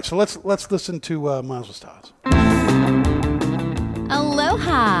 All right, so let's listen to Miles with Styles.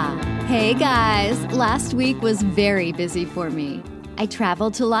 Aloha! Hey guys, last week was very busy for me. I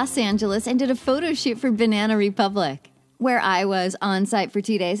traveled to Los Angeles and did a photo shoot for Banana Republic, where I was on site for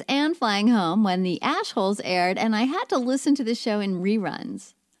 2 days and flying home when the Ashholes aired, and I had to listen to the show in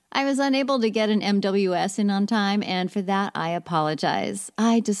reruns. I was unable to get an MWS in on time, and for that, I apologize.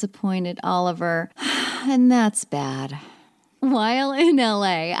 I disappointed Oliver, and that's bad. While in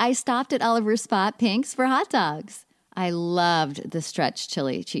LA, I stopped at Oliver's Spot Pink's for hot dogs. I loved the stretch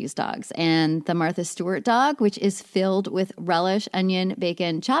chili cheese dogs and the Martha Stewart dog, which is filled with relish, onion,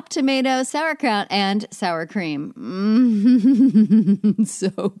 bacon, chopped tomato, sauerkraut, and sour cream.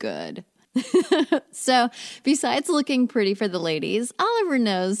 So good. So, besides looking pretty for the ladies, Oliver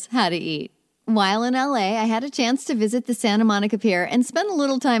knows how to eat. While in LA, I had a chance to visit the Santa Monica Pier and spend a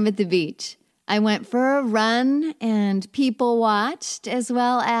little time at the beach. I went for a run and people watched, as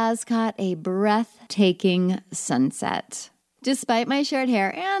well as caught a breathtaking sunset. Despite my short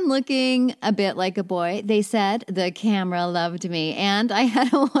hair and looking a bit like a boy, they said the camera loved me, and I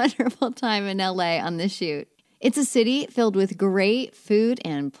had a wonderful time in LA on the shoot. It's a city filled with great food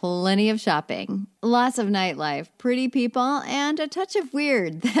and plenty of shopping. Lots of nightlife, pretty people, and a touch of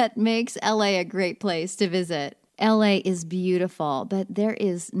weird that makes LA a great place to visit. LA is beautiful, but there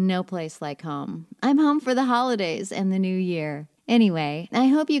is no place like home. I'm home for the holidays and the new year. Anyway, I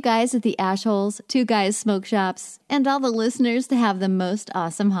hope you guys at the Ashholes, Two Guys Smoke Shops, and all the listeners to have the most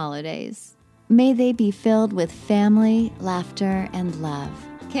awesome holidays. May they be filled with family, laughter, and love.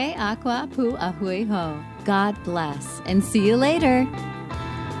 Ke aqua pu ahui ho. God bless, and see you later.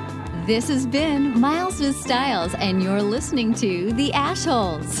 This has been Miles with Styles, and you're listening to The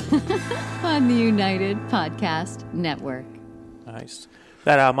Ashholes on the United Podcast Network. Nice.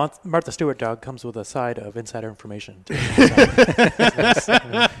 That Martha Stewart dog comes with a side of insider information.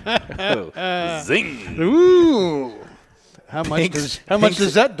 Zing! Ooh. How much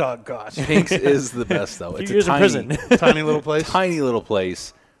does that dog cost? Pink's is the best, though. It's years in prison. Tiny little place. Tiny little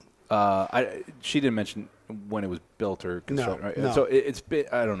place. She didn't mention when it was built or constructed. No, Right? no. So it's been,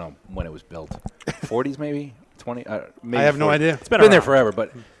 I don't know when it was built. 40s maybe? 20? Maybe I have no 40s. idea. It's been there forever,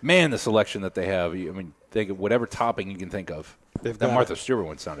 but man, the selection that they have. Think of whatever topping you can think of. They've that got Martha it. Stewart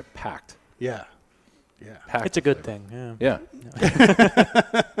one sounded packed. Yeah. Yeah. Packed It's a with good flavor. thing. Yeah.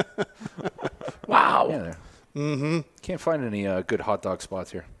 Wow. Yeah. Mm-hmm. Can't find any good hot dog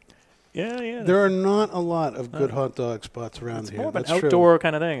spots here. Yeah. There are not a lot of good hot dog spots around It's here. more of an That's outdoor true.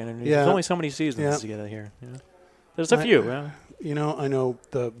 kind of thing, and Yeah. there's only so many seasons to get out here. Yeah. There's a few. Yeah. I know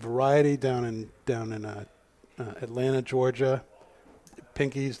the variety down in Atlanta, Georgia,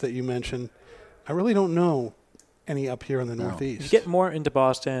 Pinkies that you mentioned. I really don't know any up here in the Northeast. You get more into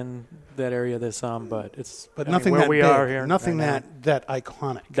Boston, that area. There's some, but it's nothing where that we big, are here. nothing right that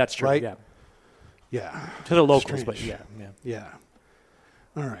iconic. That's true. right? Yeah. Yeah. To the locals, Strange. but yeah.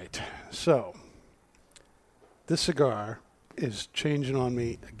 All right. So this cigar is changing on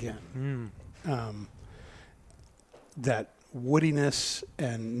me again. That woodiness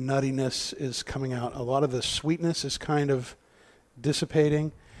and nuttiness is coming out. A lot of the sweetness is kind of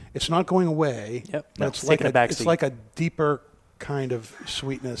dissipating. It's not going away. Yep. But It's taking a back it's seat. like a deeper kind of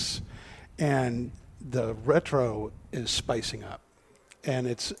sweetness, and the retro is spicing up. And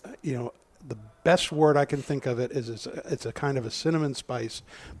it's the best word I can think of it is it's a kind of a cinnamon spice,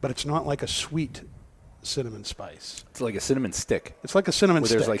 but it's not like a sweet cinnamon spice. It's like a cinnamon stick. It's like a cinnamon where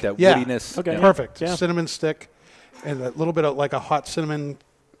stick. there's like that Yeah. woodiness. Okay. Perfect. Yeah. Cinnamon stick, and a little bit of like a hot cinnamon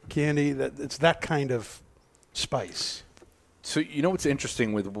candy. It's that kind of spice. So you know what's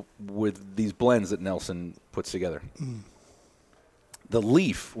interesting with these blends that Nelson puts together? The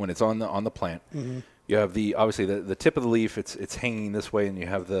leaf, when it's on the plant, you have obviously the tip of the leaf. It's hanging this way, and you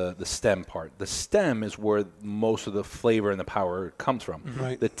have the stem part. The stem is where most of the flavor and the power comes from.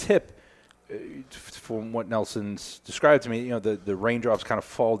 Right. The tip, from what Nelson's described to me, the raindrops kind of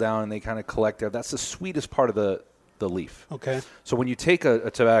fall down and they kind of collect there. That's the sweetest part of the leaf. Okay. So when you take a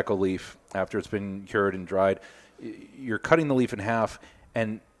tobacco leaf after it's been cured and dried, you're cutting the leaf in half,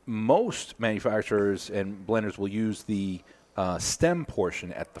 and most manufacturers and blenders will use the stem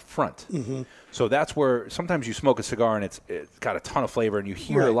portion at the front. So that's where sometimes you smoke a cigar and it's got a ton of flavor, and you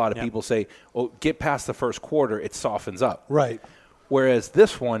hear a lot of people say, "Oh, get past the first quarter, it softens up." Right. Whereas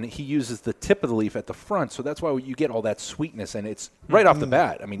this one, he uses the tip of the leaf at the front, so that's why you get all that sweetness, and it's right off the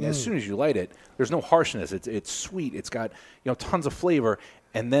bat. I mean, as soon as you light it, there's no harshness. It's sweet. It's got tons of flavor,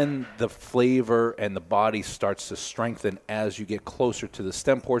 and then the flavor and the body starts to strengthen as you get closer to the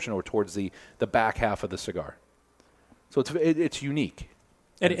stem portion or towards the back half of the cigar. So it's unique.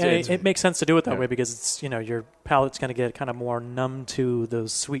 And it makes sense to do it that Yeah. way because it's your palate's going to get kind of more numb to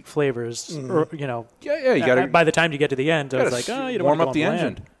those sweet flavors. Or, You got to by the time you get to the end, it's like, you don't warm want up to the go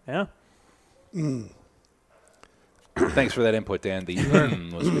engine. bland. Yeah. Thanks for that input, Dan. The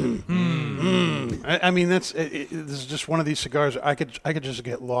was good. I mean, this is just one of these cigars. I could just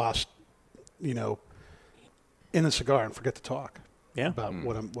get lost, in the cigar and forget to talk. Yeah. About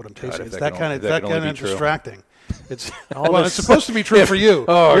what I'm tasting. if It's that that can kind only- of that can only be true. distracting. It's All well, this- it's supposed to be true for you.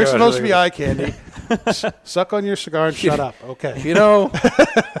 Oh, You're God. supposed to be eye candy. Suck on your cigar and shut up. Okay. If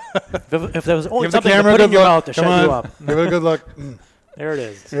there was only Give the something to camera a put in good your look. mouth to Come shut on. you up. Give it a good look. There it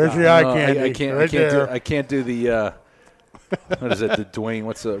is. There's the eye No, candy. I can't. Right there. I can't do the. What is it? The Dwayne.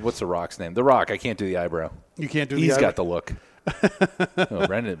 What's the Rock's name? The Rock. I can't do the eyebrow. You can't do. He's the got the look. No,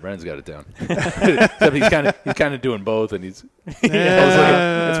 Brendan's got it down. Except he's kind of doing both, and he's.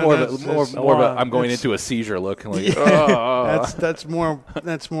 It's more of a. I'm going into a seizure look. Like, That's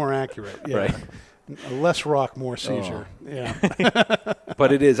more accurate. Yeah. Right. Less rock, more seizure. Yeah.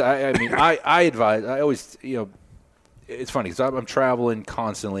 But it is. I mean, I advise. I always, it's funny because I'm traveling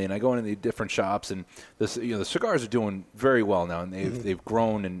constantly, and I go into the different shops, and the cigars are doing very well now, and they've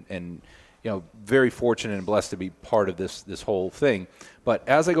grown and very fortunate and blessed to be part of this whole thing. But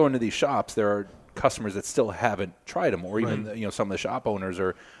as I go into these shops, there are customers that still haven't tried them, or even some of the shop owners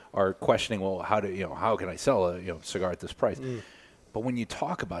are questioning, well, how can I sell a cigar at this price? But when you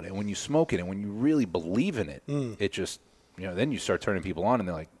talk about it, and when you smoke it, and when you really believe in it, it just then you start turning people on, and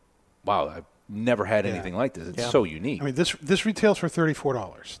they're like, wow, I've never had anything like this. It's so unique. I mean, this retails for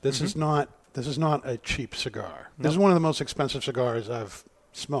 $34. This is not a cheap cigar. This is one of the most expensive cigars I've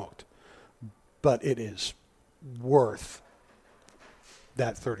smoked, but it is worth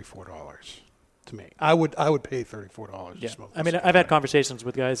that $34 to me. I would pay $34 to smoke. I mean, I've had conversations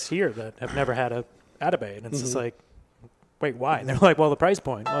with guys here that have never had a Atabey, and it's just like, wait, why? And they're like, well, the price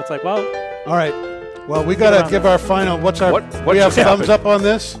point. Well, it's like, well, all right. Well, we got to give our final. What's our? We have thumbs up on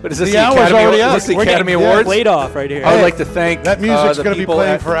this. But is this the hour's Academy, already up. Is this the Academy Awards? Laid off right here. I would like to thank that music's the going to be people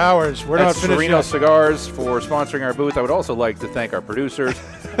playing at, for hours. We're at not finished Sereno yet. Cigars for sponsoring our booth. I would also like to thank our producers.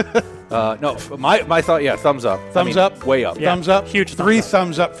 No, my thought. Yeah, thumbs up. Thumbs up. Way up. Yeah, thumbs up. Huge. Three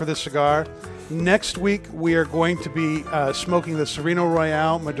thumbs up for this cigar. Next week we are going to be smoking the Sereno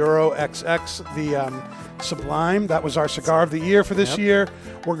Royale Maduro XX, the Sublime. That was our cigar of the year for this year.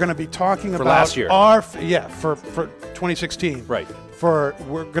 We're going to be talking about last year. For 2016. Right. We're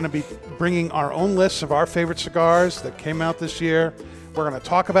going to be bringing our own lists of our favorite cigars that came out this year. We're going to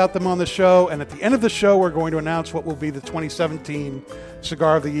talk about them on the show, and at the end of the show, we're going to announce what will be the 2017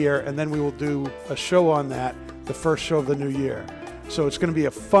 cigar of the year, and then we will do a show on that, the first show of the new year. So it's going to be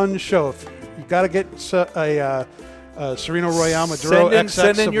a fun show. You got to get a Sereno Royale Maduro XX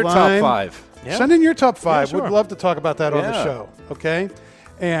Send in your top 5. Yeah. Send in your top 5. Yeah, sure. We'd love to talk about that on the show. Okay?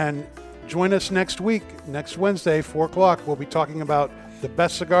 And join us next week, next Wednesday, 4 o'clock. We'll be talking about the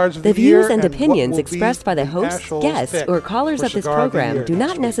best cigars of the year. The views and opinions expressed by the hosts, guests, or callers of this program do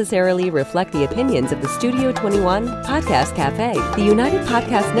not necessarily reflect the opinions of the Studio 21 Podcast Cafe, the United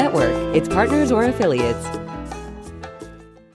Podcast Network, its partners, or affiliates.